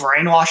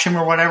brainwash him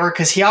or whatever,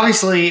 because he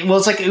obviously,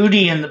 it's like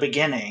Udi in the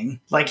beginning.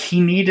 Like, he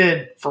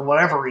needed, for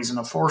whatever reason,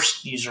 a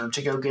Force user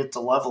to go get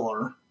the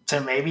leveler. So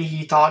maybe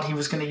he thought he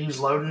was going to use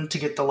Loden to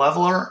get the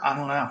leveler. I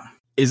don't know.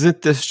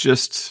 Isn't this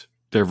just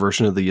their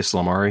version of the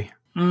Ysalamiri?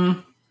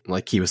 Mm.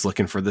 Like he was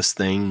looking for this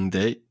thing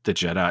that the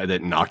Jedi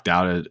that knocked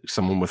out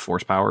someone with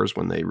Force powers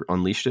when they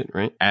unleashed it,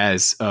 right?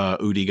 As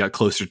Udi got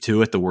closer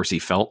to it, the worse he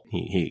felt.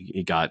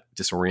 He got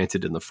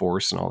disoriented in the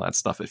Force and all that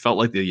stuff. It felt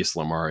like the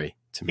Ysalamiri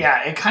to me.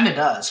 Yeah, it kind of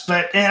does.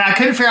 And I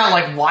couldn't figure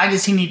out, why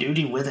does he need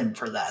Udi with him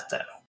for that, though?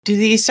 Do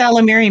the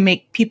Salamiri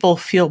make people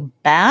feel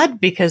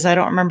bad? Because I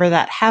don't remember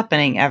that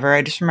happening ever.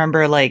 I just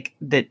remember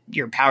that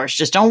your powers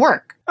just don't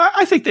work.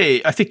 I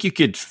think you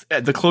could,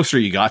 the closer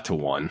you got to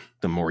one,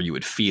 the more you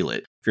would feel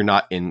it. If you're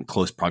not in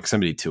close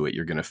proximity to it,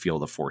 you're going to feel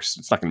the Force.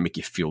 It's not going to make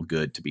you feel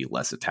good to be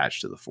less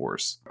attached to the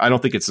Force. I don't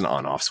think it's an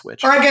on-off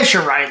switch. Or I guess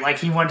you're right.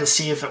 He wanted to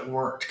see if it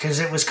worked, because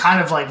it was kind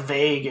of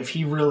vague if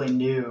he really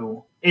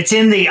knew. It's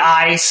in the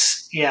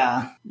ice.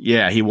 Yeah.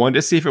 Yeah, he wanted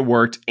to see if it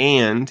worked,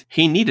 and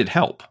he needed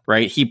help,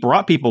 right? He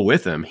brought people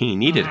with him. He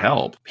needed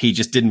help. He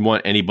just didn't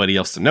want anybody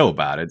else to know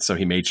about it, so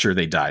he made sure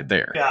they died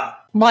there. Yeah.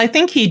 Well, I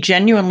think he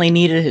genuinely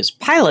needed his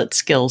pilot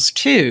skills,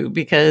 too,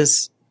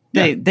 because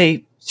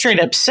they straight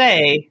up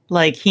say,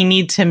 he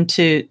needs him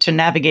to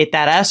navigate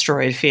that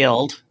asteroid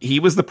field. He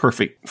was the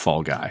perfect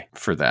fall guy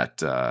for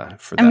that.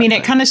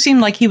 It kind of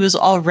seemed like he was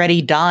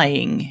already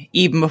dying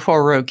even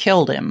before Rogue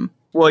killed him.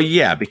 Well,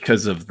 yeah,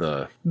 because of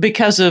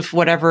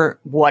whatever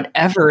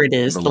it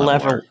is,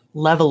 the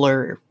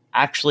leveler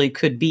actually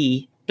could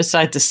be,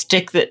 besides a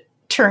stick that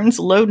turns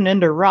Loden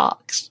into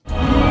rocks.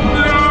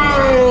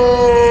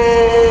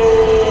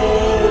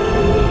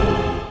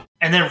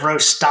 And then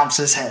Rose stomps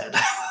his head.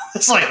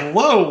 It's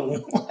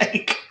whoa,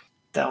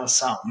 that was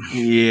something.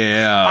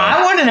 Yeah.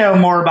 I want to know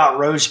more about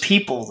Rose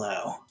people,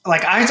 though.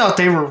 I thought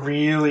they were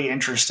really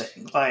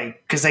interesting.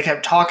 Because they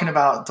kept talking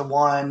about the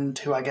one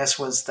who I guess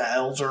was the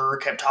elder,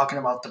 kept talking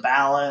about the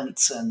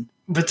balance,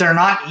 but they're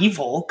not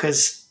evil,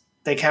 because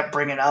they kept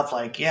bringing up,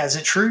 is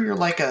it true you're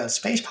a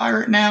space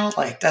pirate now?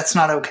 That's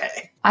not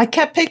okay. I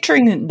kept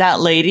picturing that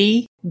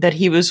lady that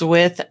he was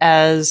with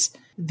as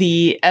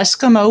the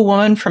Eskimo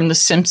woman from the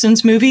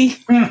Simpsons movie.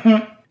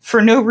 For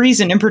no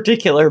reason in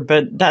particular,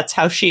 but that's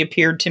how she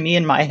appeared to me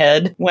in my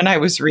head when I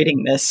was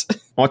reading this. I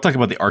want to talk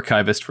about the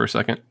archivist for a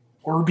second.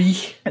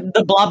 Orby.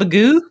 The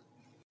Blabagoo?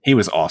 He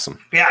was awesome.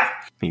 Yeah.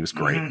 He was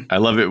great. Mm-hmm. I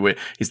love it.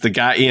 He's the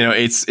guy,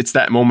 it's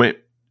that moment,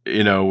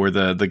 where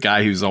the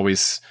guy who's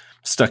always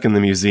stuck in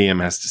the museum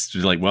has to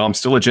be well, I'm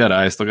still a Jedi.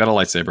 I still got a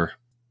lightsaber.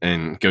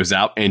 And goes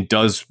out and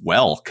does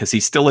well because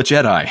he's still a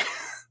Jedi.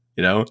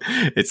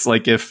 It's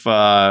like if,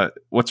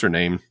 what's her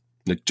name?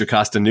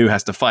 Jocasta Nu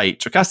has to fight.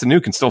 Jocasta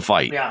Nu can still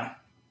fight. Yeah.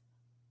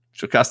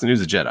 Jocasta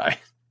Nu's a Jedi.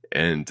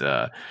 And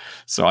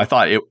so I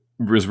thought it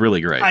was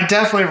really great. I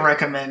definitely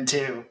recommend,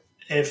 too,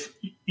 if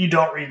you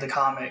don't read the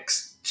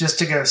comics, just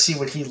to go see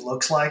what he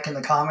looks like in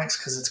the comics,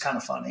 because it's kind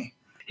of funny.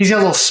 He's got a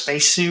little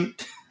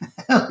spacesuit.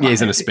 Yeah,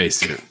 he's in a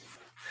spacesuit.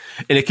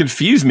 And it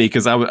confused me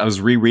because I was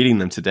rereading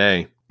them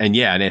today. And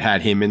it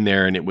had him in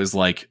there, and it was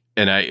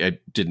and I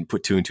didn't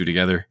put two and two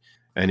together.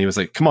 And he was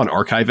like, come on,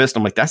 archivist.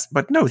 I'm like,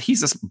 but no,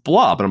 he's this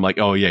blob. And I'm like,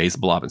 oh yeah, he's a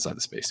blob inside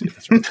the spacesuit.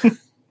 That's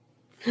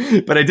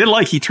right. But I did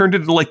like, he turned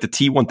into like the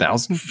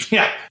T-1000.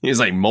 Yeah. He was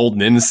like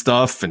molding in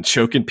stuff and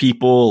choking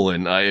people.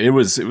 And it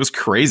was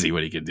crazy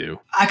what he could do.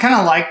 I kind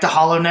of like the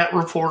HoloNet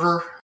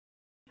reporter.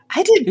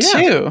 I did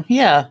too.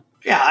 Yeah.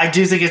 Yeah, I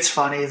do think it's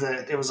funny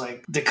that it was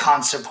like the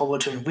constant pull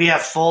between, we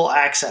have full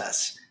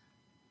access,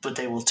 but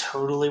they will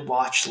totally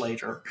watch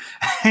later.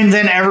 And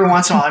then every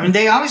once in a while, I mean,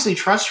 they obviously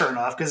trust her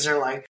enough because they're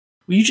like,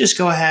 will you just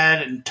go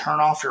ahead and turn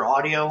off your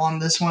audio on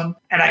this one?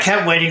 And I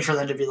kept waiting for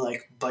them to be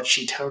like, but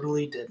she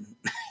totally didn't.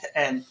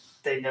 And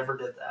they never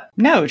did that.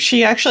 No,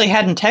 she actually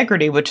had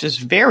integrity, which is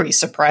very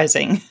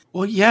surprising.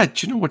 Well, yeah.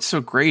 Do you know what's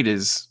so great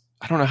is,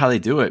 I don't know how they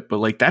do it, but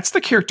like that's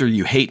the character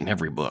you hate in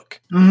every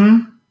book.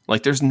 Mm-hmm.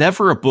 Like there's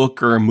never a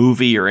book or a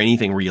movie or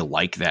anything where you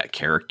like that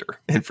character.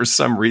 And for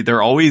some reason,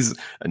 they're always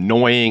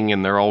annoying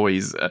and they're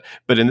always,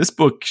 but in this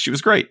book, she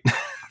was great.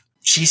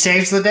 She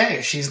saves the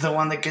day. She's the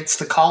one that gets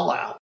the call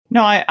out.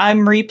 No,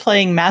 I'm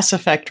replaying Mass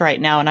Effect right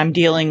now and I'm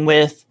dealing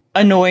with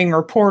annoying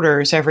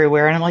reporters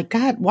everywhere. And I'm like,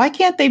 God, why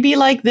can't they be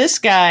like this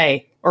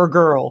guy or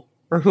girl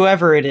or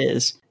whoever it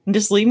is? And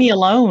just leave me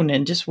alone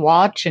and just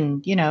watch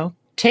and,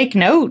 take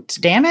notes.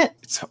 Damn it.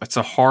 It's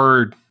a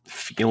hard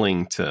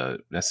feeling to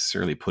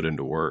necessarily put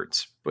into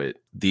words, but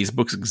these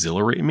books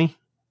exhilarate me.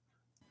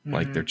 Mm-hmm.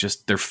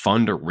 Like they're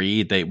fun to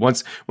read.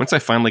 Once I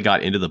finally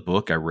got into the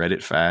book, I read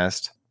it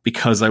fast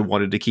because I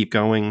wanted to keep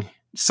going.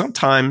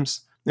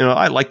 Sometimes,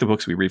 I like the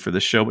books we read for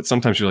this show, but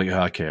sometimes you're like,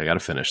 oh, okay, I got to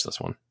finish this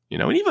one.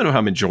 And even though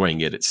I'm enjoying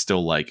it, it's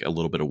still like a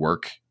little bit of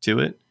work to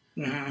it.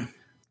 Mm-hmm.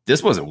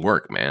 This wasn't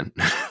work, man.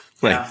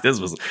 This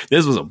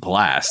was a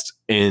blast.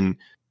 And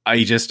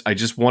I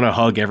just want to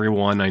hug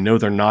everyone. I know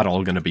they're not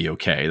all going to be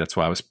okay. That's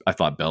why I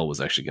thought Belle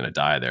was actually going to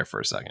die there for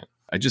a second.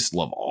 I just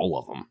love all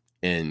of them.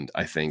 And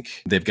I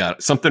think they've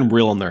got something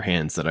real in their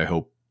hands that I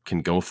hope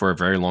can go for a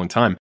very long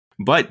time.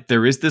 But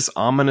there is this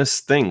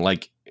ominous thing,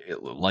 like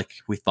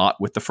we thought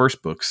with the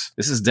first books.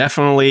 This is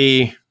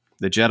definitely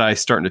the Jedi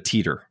starting to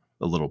teeter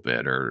a little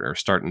bit or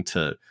starting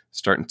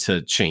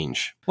to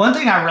change. One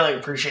thing I really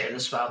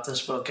appreciated about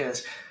this book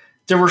is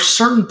there were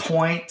certain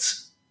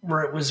points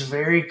where it was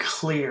very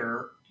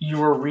clear you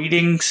were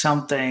reading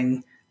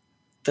something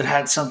that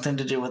had something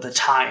to do with a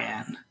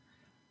tie-in.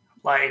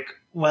 Like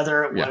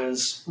whether it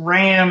was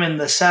Ram in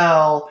the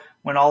cell,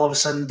 when all of a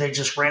sudden they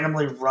just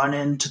randomly run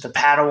into the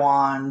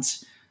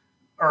Padawans,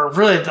 or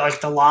really like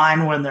the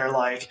line when they're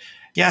like,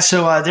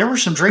 so there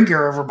was some drink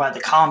gear over by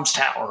the comms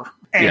tower.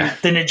 And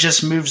then it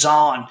just moves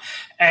on.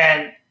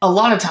 And a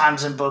lot of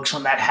times in books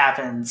when that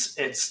happens,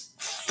 it's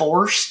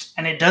forced,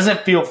 and it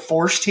doesn't feel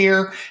forced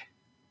here.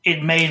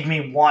 It made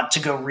me want to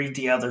go read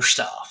the other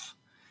stuff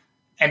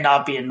and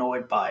not be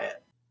annoyed by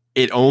it.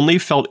 It only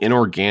felt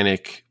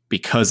inorganic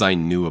because I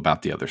knew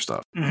about the other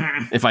stuff.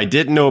 Mm-hmm. If I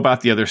didn't know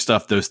about the other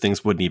stuff, those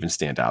things wouldn't even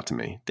stand out to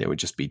me. They would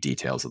just be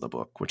details of the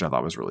book, which I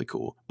thought was really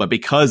cool. But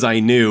because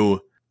I knew,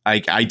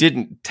 I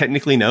didn't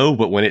technically know,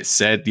 but when it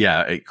said,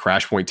 at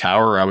Crash Point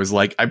Tower, I was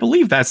like, I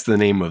believe that's the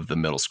name of the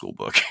middle school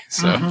book.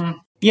 So, mm-hmm.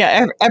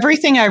 Yeah,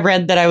 everything I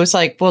read that I was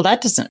like, well,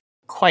 that doesn't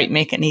quite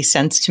make any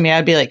sense to me.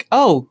 I'd be like,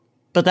 oh,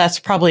 but that's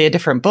probably a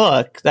different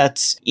book.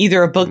 That's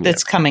either a book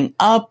that's coming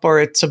up,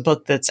 or it's a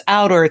book that's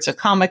out, or it's a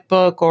comic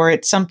book, or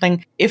it's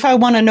something. If I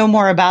want to know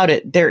more about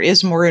it, there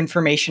is more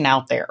information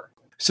out there.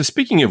 So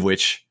speaking of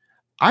which,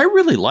 I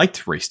really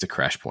liked Race to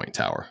Crash Point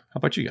Tower. How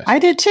about you guys? I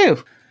did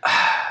too.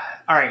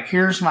 All right,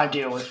 here's my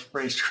deal with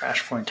Race to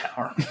Crash Point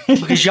Tower.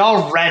 Because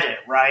y'all read it,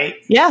 right?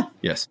 Yeah.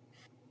 Yes.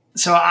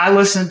 So I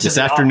listened to this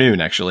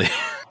afternoon, actually.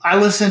 I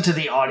listened to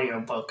the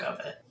audiobook of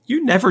it.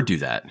 You never do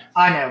that.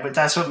 I know, but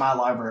that's what my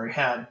library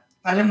had.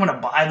 I didn't want to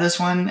buy this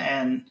one,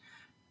 and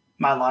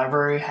my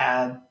library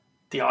had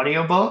the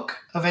audiobook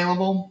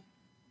available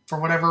for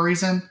whatever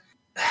reason.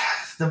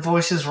 The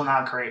voices were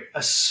not great,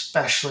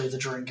 especially the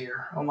drink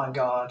gear. Oh my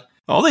God.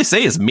 All they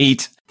say is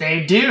meat.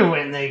 They do,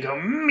 and they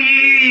go,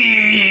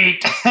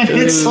 meat! And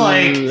it's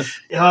like,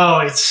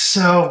 it's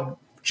so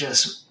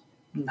just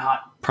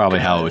not probably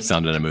good. How it would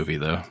sound in a movie,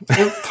 though.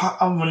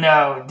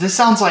 No, this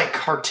sounds like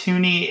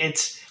cartoony.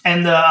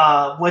 And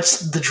the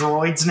what's the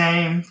droid's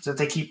name that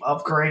they keep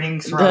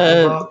upgrading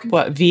throughout the book?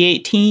 What,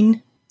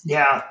 V18?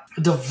 Yeah,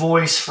 the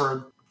voice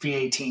for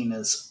V18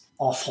 is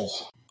awful.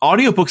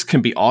 Audiobooks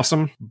can be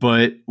awesome,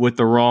 but with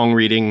the wrong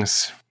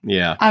readings,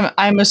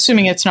 I'm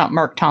assuming it's not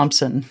Mark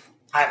Thompson.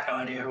 I have no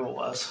idea who it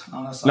was,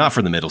 honestly. Not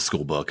for the middle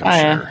school book,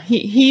 I'm sure.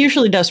 He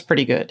usually does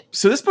pretty good.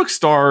 So this book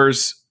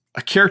stars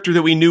a character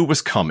that we knew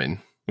was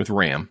coming with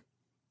Ram.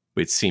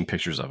 We'd seen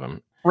pictures of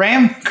him.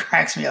 Ram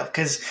cracks me up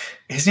because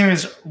his name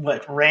is,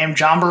 Ram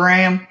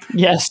Jambaram?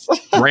 Yes.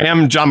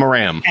 Ram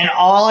Jamaram. And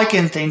all I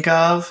can think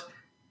of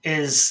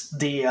is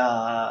the,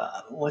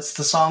 what's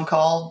the song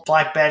called?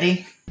 Black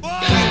Betty? Whoa,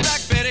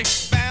 Black Betty,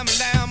 bam,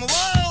 lamb.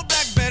 Whoa,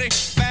 Black Betty,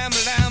 bam,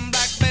 lamb.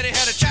 Black Betty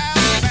had a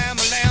child, bam,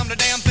 lamb. The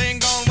damn thing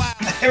gone wild.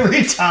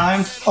 Every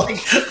time,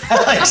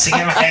 I sing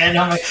in my head,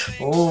 I'm like,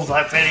 oh,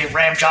 Black Betty,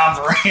 Ram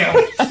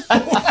Jambaram.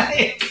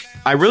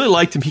 I really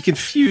liked him. He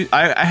confused.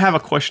 I have a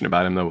question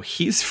about him, though.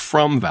 He's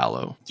from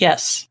Valo.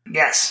 Yes.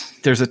 Yes.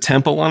 There's a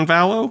temple on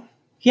Valo?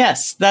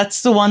 Yes,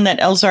 that's the one that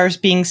Elzar is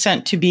being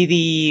sent to be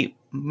the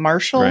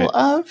marshal Right.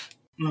 of.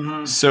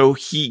 Mm-hmm. So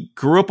he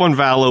grew up on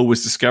Valo,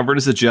 was discovered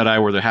as a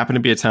Jedi where there happened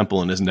to be a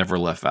temple and has never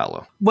left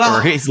Valo. Well-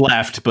 or he's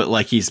left, but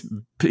like he's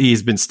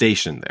been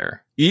stationed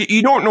there.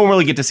 You don't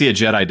normally get to see a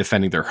Jedi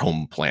defending their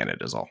home planet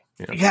is all.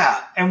 You know? Yeah,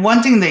 and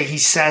one thing that he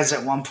says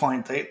at one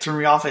point that threw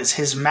me off is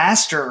his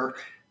master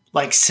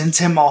like sends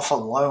him off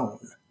alone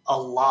a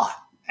lot.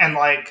 And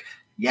like,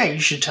 yeah, you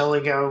should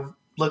totally go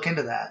look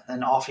into that.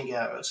 And off he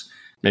goes.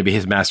 Maybe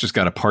his master's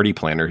got a party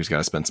planner he's got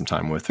to spend some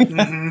time with.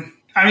 Mm-hmm.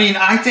 I mean,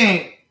 I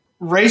think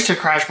Race to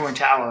Crash Point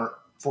Tower,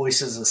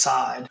 voices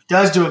aside,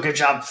 does do a good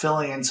job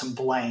filling in some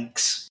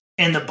blanks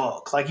in the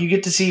book. Like, you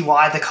get to see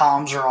why the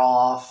comms are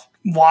off,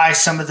 why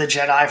some of the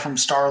Jedi from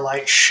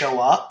Starlight show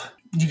up.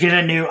 You get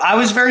I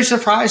was very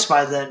surprised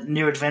by the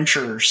New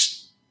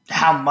Adventures,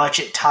 how much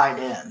it tied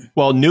in.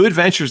 Well, New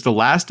Adventures, the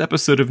last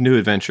episode of New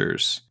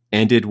Adventures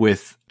ended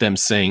with them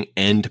saying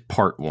end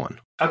part 1.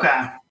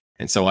 Okay.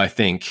 And so I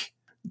think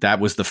that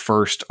was the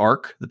first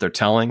arc that they're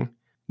telling.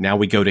 Now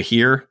we go to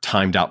here,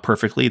 timed out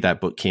perfectly.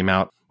 That book came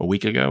out a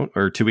week ago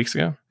or 2 weeks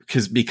ago.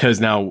 Because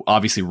now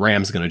obviously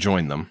Ram's going to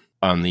join them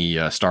on the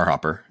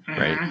Starhopper,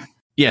 right?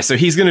 Yeah, so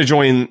he's going to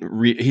join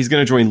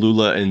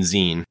Lula and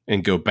Zine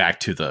and go back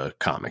to the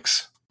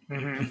comics.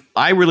 Mm-hmm.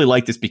 I really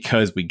like this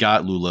because we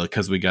got Lula,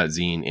 because we got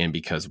Zine, and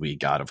because we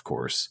got, of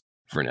course,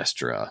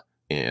 Vernestra.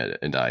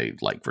 And I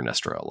like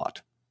Vernestra a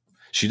lot.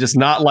 She does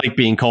not like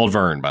being called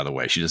Vern, by the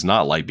way. She does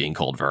not like being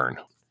called Vern.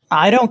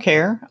 I don't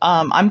care.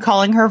 I'm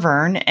calling her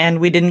Vern, and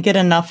we didn't get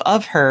enough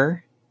of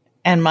her.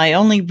 And my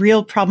only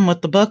real problem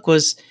with the book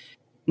was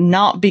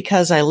not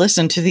because I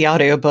listened to the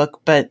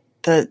audiobook, but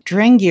the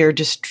Drengir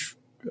just,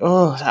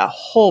 that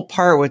whole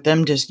part with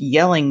them just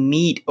yelling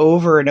meat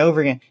over and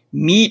over again.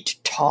 Meat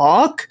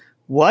talk?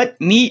 What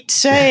meat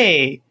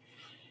say?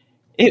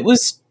 It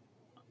was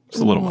a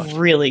little much.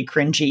 Really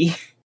cringy.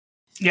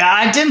 Yeah,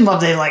 I didn't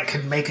love they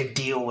could make a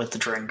deal with the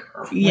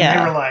Drengir. Yeah.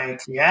 They were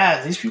like,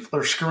 yeah, these people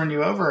are screwing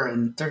you over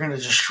and they're going to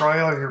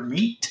destroy all your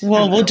meat.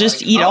 Well, And we'll they're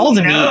just like, eat all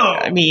the no. meat.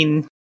 I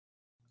mean,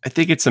 I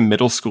think it's a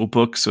middle school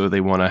book, so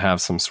they want to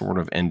have some sort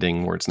of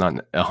ending where it's not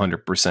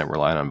 100%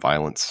 reliant on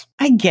violence.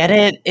 I get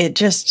it. It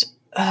just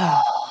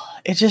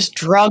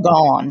drug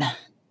on.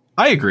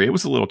 I agree. It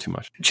was a little too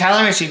much.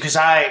 Challenge makes you because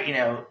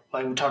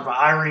like we talked about,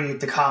 I read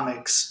the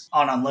comics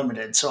on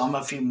Unlimited, so I'm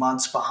a few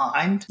months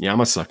behind. Yeah,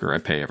 I'm a sucker. I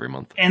pay every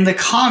month. In the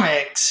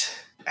comics,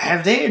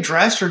 have they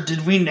addressed or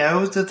did we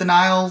know that the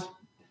Nile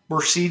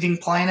were seeding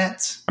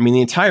planets? I mean,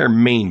 the entire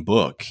main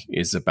book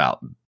is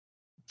about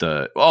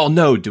do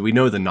we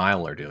know the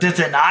Nile are doing it? That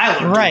the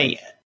Nile are Right. doing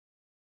it?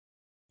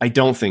 I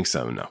don't think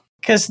so, no.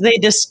 Because they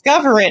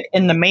discover it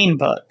in the main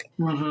book.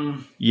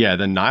 Mm-hmm. Yeah,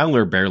 the Nile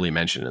are barely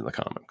mentioned in the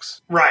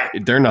comics. Right.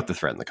 They're not the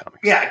threat in the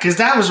comics. Yeah, because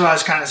that was what I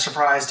was kind of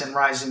surprised in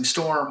Rising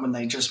Storm when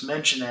they just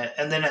mention it.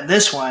 And then in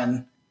this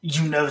one,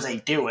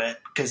 they do it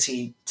because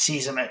he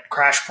sees him at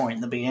Crash Point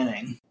in the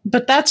beginning.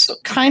 But that's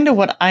kind of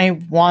what I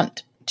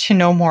want to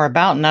know more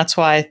about. And that's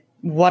why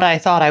what I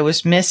thought I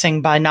was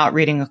missing by not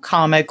reading a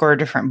comic or a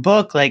different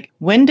book. Like,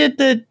 when did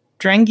the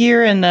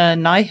Drengir and the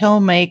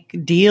Nihil make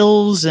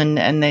deals and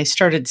they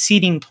started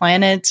seeding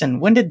planets? And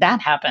when did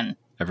that happen?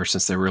 Ever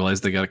since they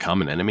realized they got a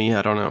common enemy?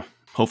 I don't know.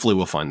 Hopefully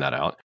we'll find that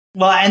out.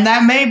 Well, and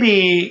that may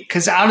be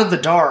because Out of the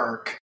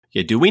Dark,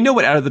 Yeah, do we know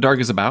what Out of the Dark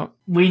is about?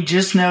 we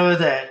just know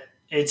that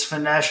it's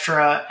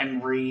Vernestra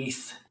and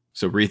Wreath.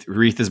 So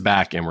Wreath is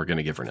back, and we're going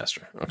to give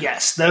Vernestra. Okay.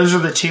 Yes, those are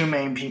the two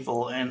main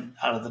people in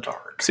Out of the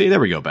Dark. See, there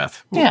we go,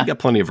 Beth. Yeah. We got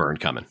plenty of Vern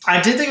coming.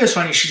 I did think it was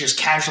funny she just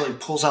casually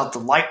pulls out the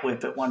light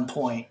whip at one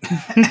point.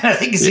 And I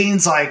think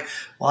Zine's like,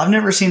 well, I've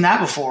never seen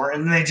that before.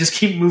 And then they just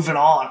keep moving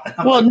on.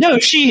 Well, no,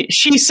 she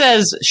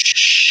says,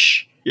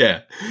 shh.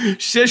 Yeah.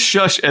 She says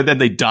shush, and then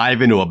they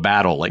dive into a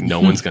battle like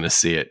no one's going to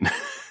see it.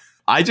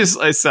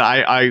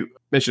 I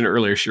mentioned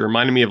earlier, she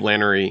reminded me of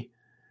Lannery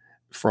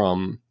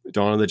from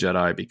Dawn of the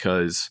Jedi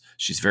because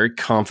she's very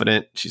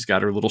confident. She's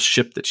got her little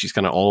ship that she's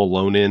kind of all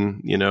alone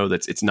in,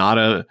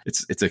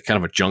 it's a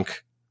kind of a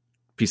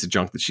piece of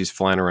junk that she's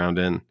flying around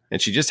in.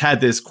 And she just had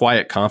this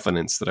quiet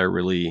confidence that I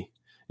really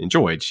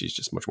enjoyed. She's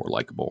just much more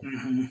likable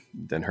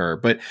than her.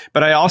 But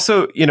I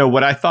also,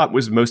 what I thought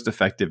was most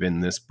effective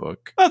in this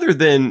book, other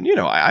than,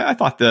 I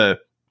thought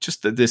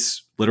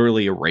this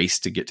literally a race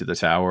to get to the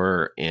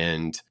tower,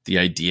 and the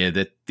idea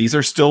that these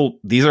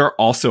are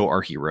also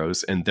our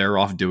heroes, and they're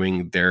off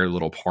doing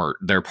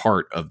their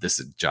part of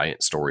this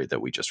giant story that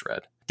we just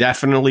read.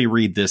 Definitely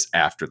read this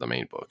after the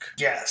main book.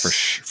 Yes.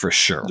 For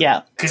sure.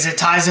 Yeah. Because it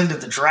ties into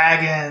the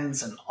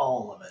dragons and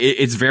all of it.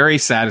 It's very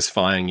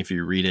satisfying if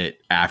you read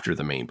it after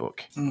the main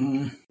book.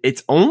 Mm-hmm.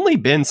 It's only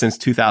been since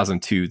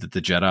 2002 that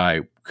the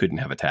Jedi couldn't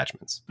have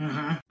attachments.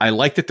 Mm-hmm. I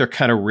like that they're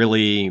kind of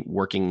really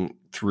working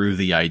through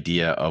the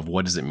idea of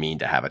what does it mean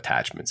to have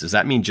attachments? Does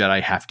that mean Jedi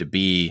have to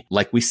be,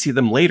 like we see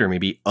them later,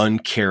 maybe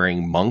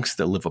uncaring monks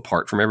that live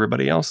apart from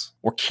everybody else?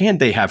 Or can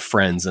they have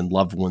friends and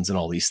loved ones and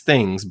all these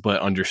things, but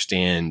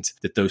understand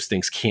that those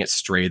things can't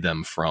stray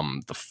them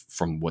from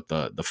what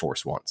the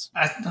Force wants?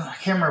 I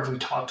can't remember if we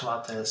talked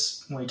about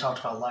this when we talked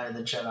about Light of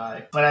the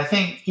Jedi, but I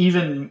think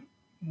even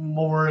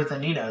more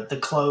than, the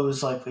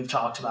clothes, like we've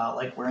talked about,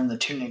 like wearing the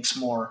tunics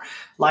more,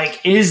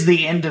 like is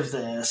the end of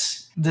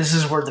this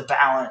is where the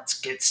balance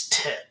gets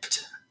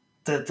tipped.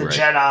 That the Right.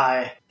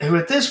 Jedi, who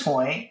at this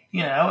point,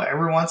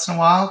 every once in a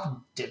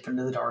while dip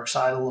into the dark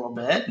side a little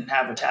bit and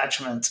have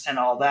attachments and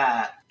all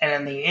that. And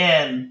in the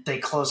end, they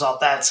close off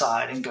that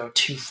side and go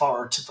too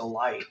far to the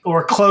light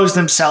or close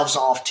themselves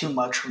off too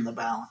much from the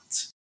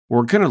balance.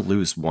 We're going to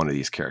lose one of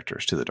these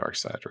characters to the dark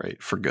side,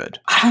 right? For good.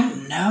 I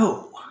don't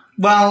know.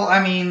 Well,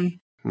 I mean,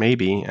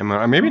 Maybe.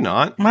 Maybe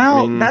not. Well,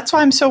 I mean, that's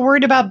why I'm so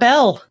worried about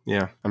Belle.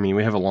 yeah.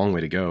 We have a long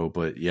way to go,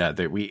 but yeah,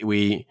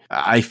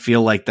 I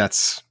feel like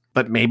that's,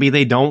 but maybe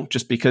they don't,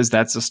 just because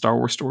that's a Star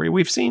Wars story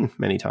we've seen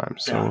many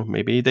times. So Yeah.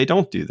 maybe they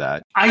don't do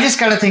that. I just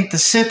got to think the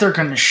Sith are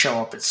going to show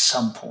up at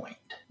some point.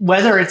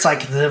 Whether it's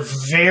like the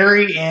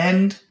very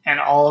end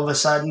and all of a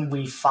sudden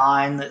we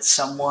find that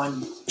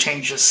someone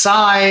changes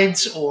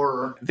sides,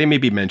 or They may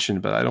be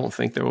mentioned, but I don't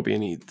think there will be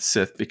any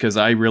Sith, because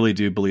I really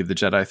do believe the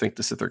Jedi think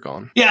the Sith are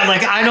gone.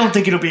 I don't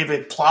think it'll be a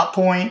big plot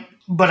point,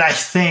 but I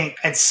think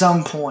at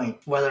some point,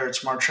 whether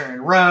it's Marcharian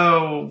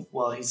Rowe,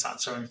 well, he's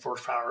not showing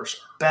Force powers,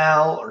 or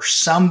Bell, or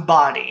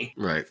somebody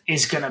Right.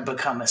 is going to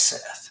become a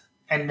Sith.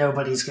 And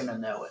nobody's going to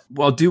know it.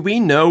 Well, do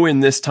we know in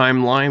this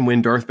timeline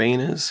when Darth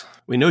Bane is?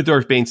 We know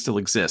Darth Bane still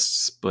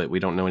exists, but we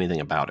don't know anything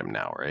about him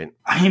now, right?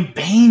 I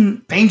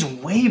mean, Bane's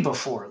way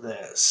before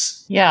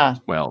this. Yeah,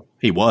 Well,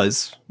 he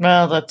was.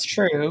 well, that's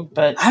true,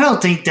 but I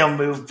don't think they'll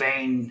move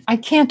Bane. I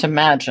can't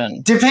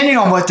imagine. Depending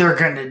on what they're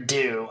going to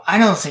do, I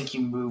don't think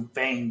you move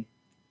Bane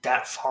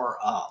that far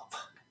up.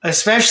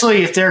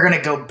 Especially if they're going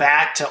to go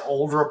back to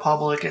Old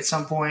Republic at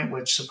some point,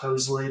 which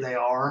supposedly they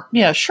are.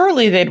 Yeah,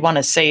 surely they'd want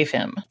to save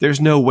him.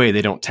 There's no way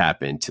they don't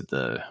tap into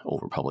the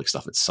Old Republic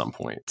stuff at some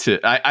point.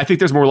 I think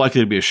there's more likely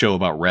to be a show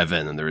about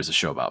Revan than there is a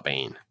show about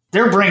Bane.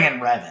 They're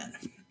bringing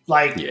Revan.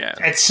 Yeah.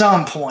 At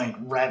some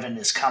point, Revan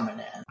is coming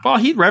in. Well,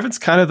 Revan's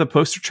kind of the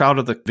poster child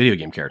of the video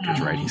game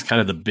characters, right? He's kind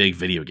of the big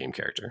video game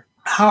character.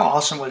 How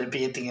awesome would it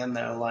be at the end,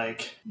 though?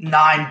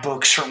 9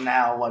 books from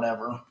now,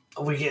 whatever.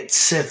 We get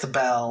Sith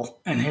Bell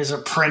and his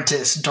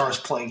apprentice,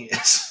 Darth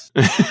Plagueis.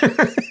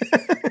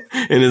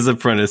 And his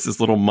apprentice, this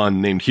little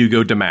mun named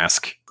Hugo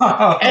Damask.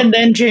 And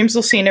then James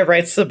Lucena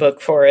writes the book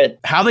for it.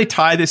 How they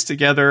tie this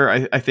together,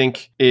 I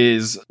think,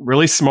 is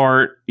really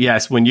smart.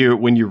 Yes, when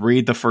you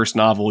read the first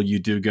novel, you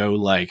do go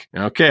like,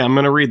 okay, I'm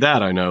going to read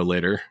that, I know,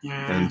 later.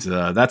 And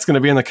that's going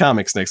to be in the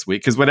comics next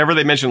week. Because whenever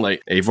they mention,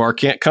 Avar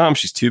can't come,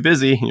 she's too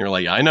busy. And you're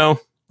like, I know.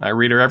 I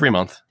read her every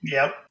month.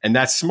 Yep. And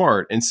that's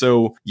smart. And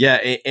so, yeah,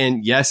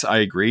 and yes, I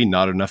agree,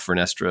 not enough for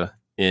Nestra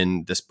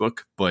in this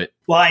book, but...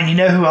 Well, and you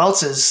know who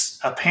else is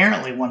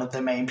apparently one of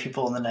the main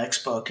people in the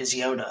next book is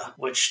Yoda,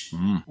 which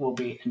will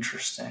be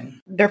interesting.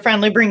 They're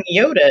finally bringing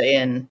Yoda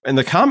in. In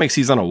the comics,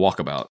 he's on a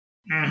walkabout.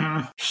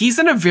 Mm-hmm. He's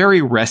in a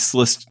very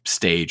restless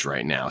stage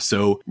right now.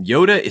 So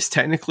Yoda is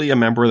technically a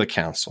member of the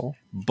council,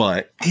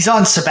 but... He's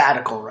on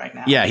sabbatical right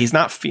now. Yeah, he's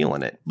not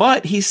feeling it.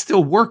 But he's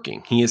still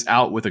working. He is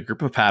out with a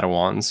group of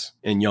Padawans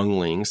and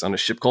younglings on a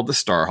ship called the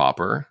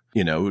Starhopper,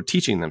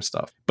 teaching them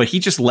stuff. But he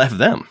just left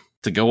them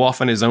to go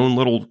off on his own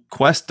little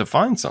quest to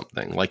find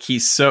something. He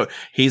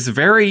feels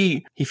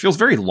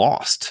very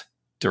lost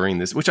during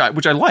this, which I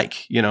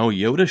like.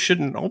 Yoda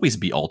shouldn't always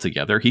be all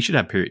together. He should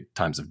have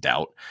times of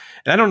doubt.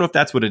 And I don't know if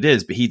that's what it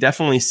is, but he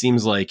definitely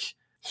seems like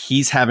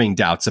he's having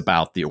doubts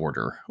about the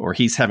Order, or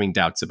he's having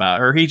doubts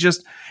about, or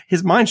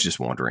his mind's just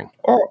wandering.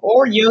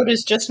 Or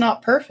Yoda's just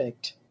not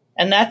perfect.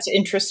 And that's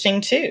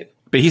interesting too.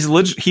 But he's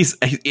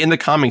in the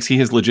comics, he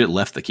has legit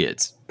left the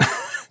kids.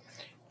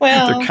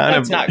 Well, They're kind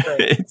that's of, not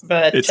great.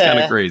 But it's kind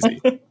of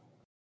crazy.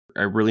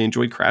 I really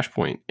enjoyed Crash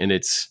Point, and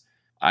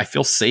I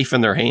feel safe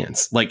in their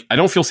hands. I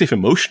don't feel safe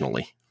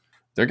emotionally.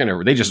 They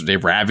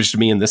ravaged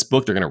me in this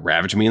book. They're gonna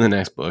ravage me in the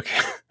next book.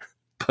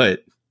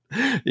 But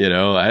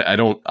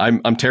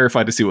I'm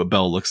terrified to see what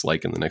Belle looks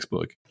like in the next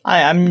book.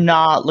 I'm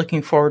not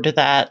looking forward to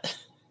that.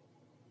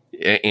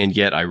 And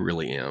yet I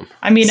really am.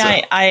 I mean, so.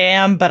 I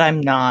am, but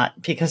I'm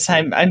not, because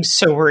I'm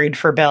so worried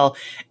for Belle.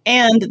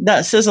 And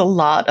that says a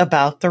lot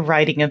about the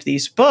writing of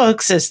these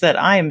books, is that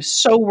I am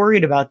so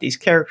worried about these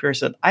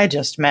characters that I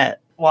just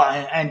met. Well,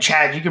 and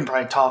Chad, you can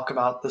probably talk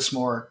about this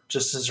more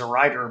just as a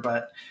writer,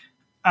 but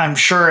I'm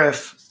sure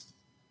if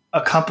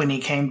a company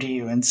came to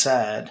you and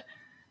said,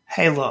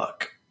 hey,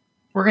 look,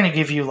 we're going to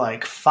give you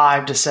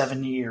 5 to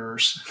 7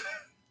 years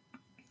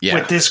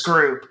with this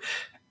group,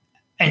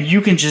 and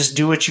you can just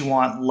do what you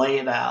want, lay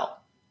it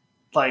out.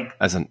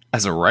 As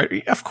a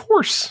writer, of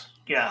course.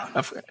 Yeah.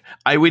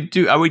 It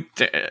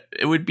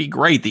would be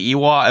great.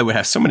 I would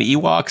have so many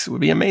Ewoks. It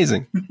would be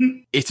amazing.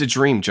 It's a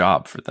dream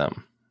job for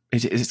them.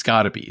 It's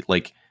got to be,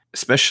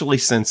 especially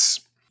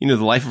since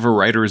the life of a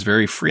writer is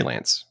very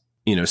freelance.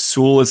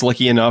 Sewell is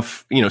lucky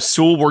enough,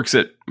 Sewell works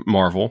at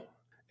Marvel,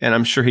 and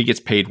I'm sure he gets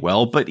paid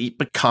well, but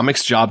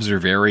comics jobs are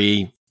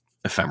very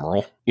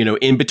ephemeral.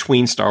 In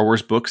between Star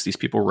Wars books, these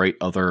people write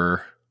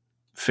other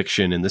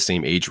fiction in the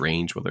same age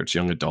range, whether it's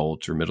young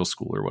adult or middle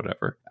school or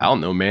whatever. I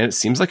don't know, man. It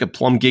seems like a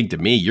plum gig to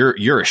me.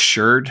 You're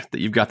assured that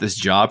you've got this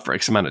job for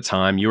X amount of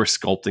time. You're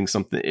sculpting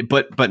something,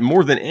 but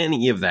more than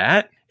any of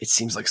that, it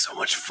seems like so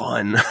much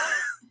fun.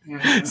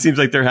 It seems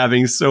like they're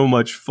having so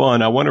much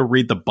fun. I want to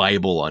read the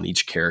Bible on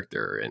each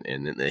character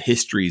and the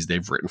histories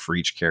they've written for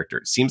each character.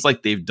 It seems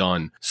like they've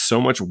done so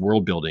much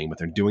world building, but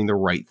they're doing the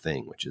right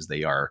thing, which is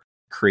they are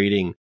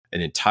creating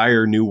an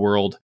entire new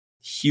world,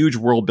 huge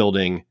world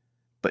building,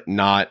 but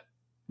not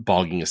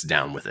bogging us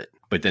down with it,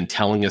 but then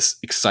telling us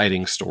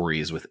exciting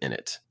stories within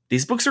it.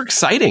 These books are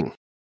exciting.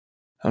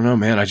 I don't know,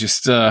 man. I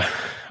just, I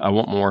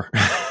want more.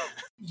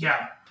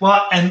 Yeah.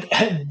 Well, and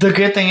the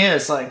good thing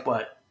is,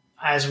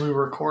 as we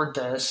record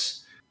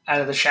this,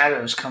 Out of the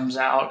Shadows comes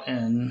out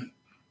in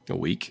a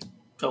week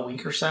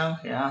or so.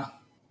 Yeah.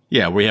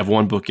 Yeah. We have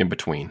one book in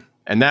between,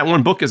 and that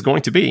one book is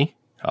going to be,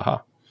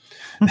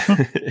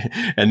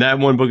 and that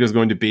one book is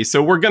going to be,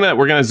 so we're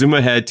gonna zoom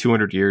ahead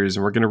 200 years,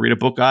 and we're gonna read a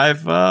book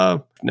I've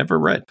never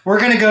read. We're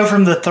gonna go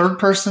from the third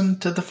person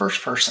to the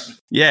first person.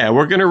 Yeah,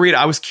 we're gonna read.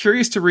 I was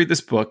curious to read this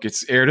book.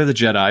 It's Heir to the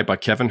Jedi by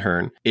Kevin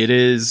Hearn. It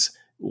is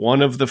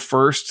one of the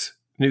first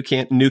new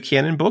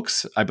canon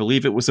books. I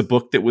believe it was a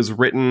book that was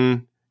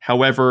written,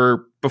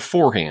 however,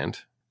 beforehand,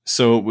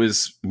 so it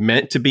was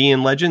meant to be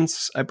in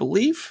Legends, I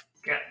believe.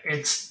 Yeah,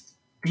 it's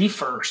the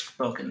first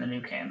book in the new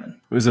canon.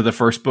 Was it the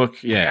first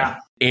book? Yeah.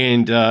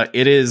 And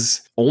it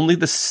is only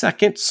the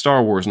second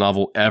Star Wars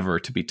novel ever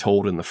to be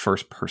told in the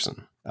first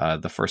person.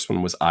 The first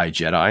one was I,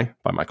 Jedi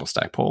by Michael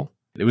Stackpole.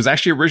 It was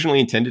actually originally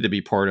intended to be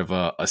part of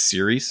a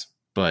series,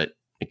 but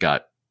it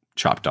got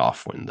chopped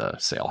off when the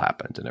sale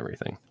happened and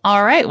everything.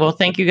 All right. Well,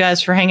 thank you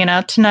guys for hanging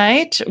out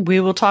tonight. We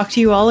will talk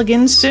to you all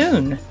again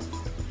soon.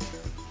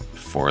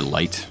 For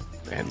light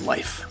and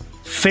life.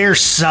 Fair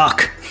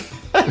suck.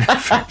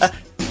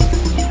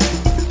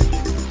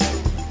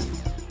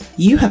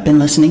 You have been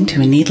listening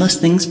to a Needless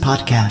Things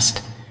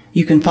podcast.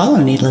 You can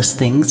follow Needless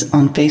Things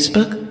on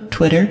Facebook,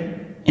 Twitter,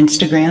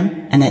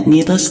 Instagram, and at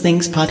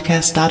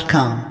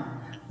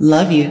needlessthingspodcast.com.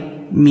 Love you.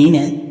 Mean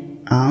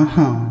it.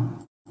 Uh-huh.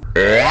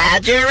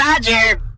 Roger, Roger.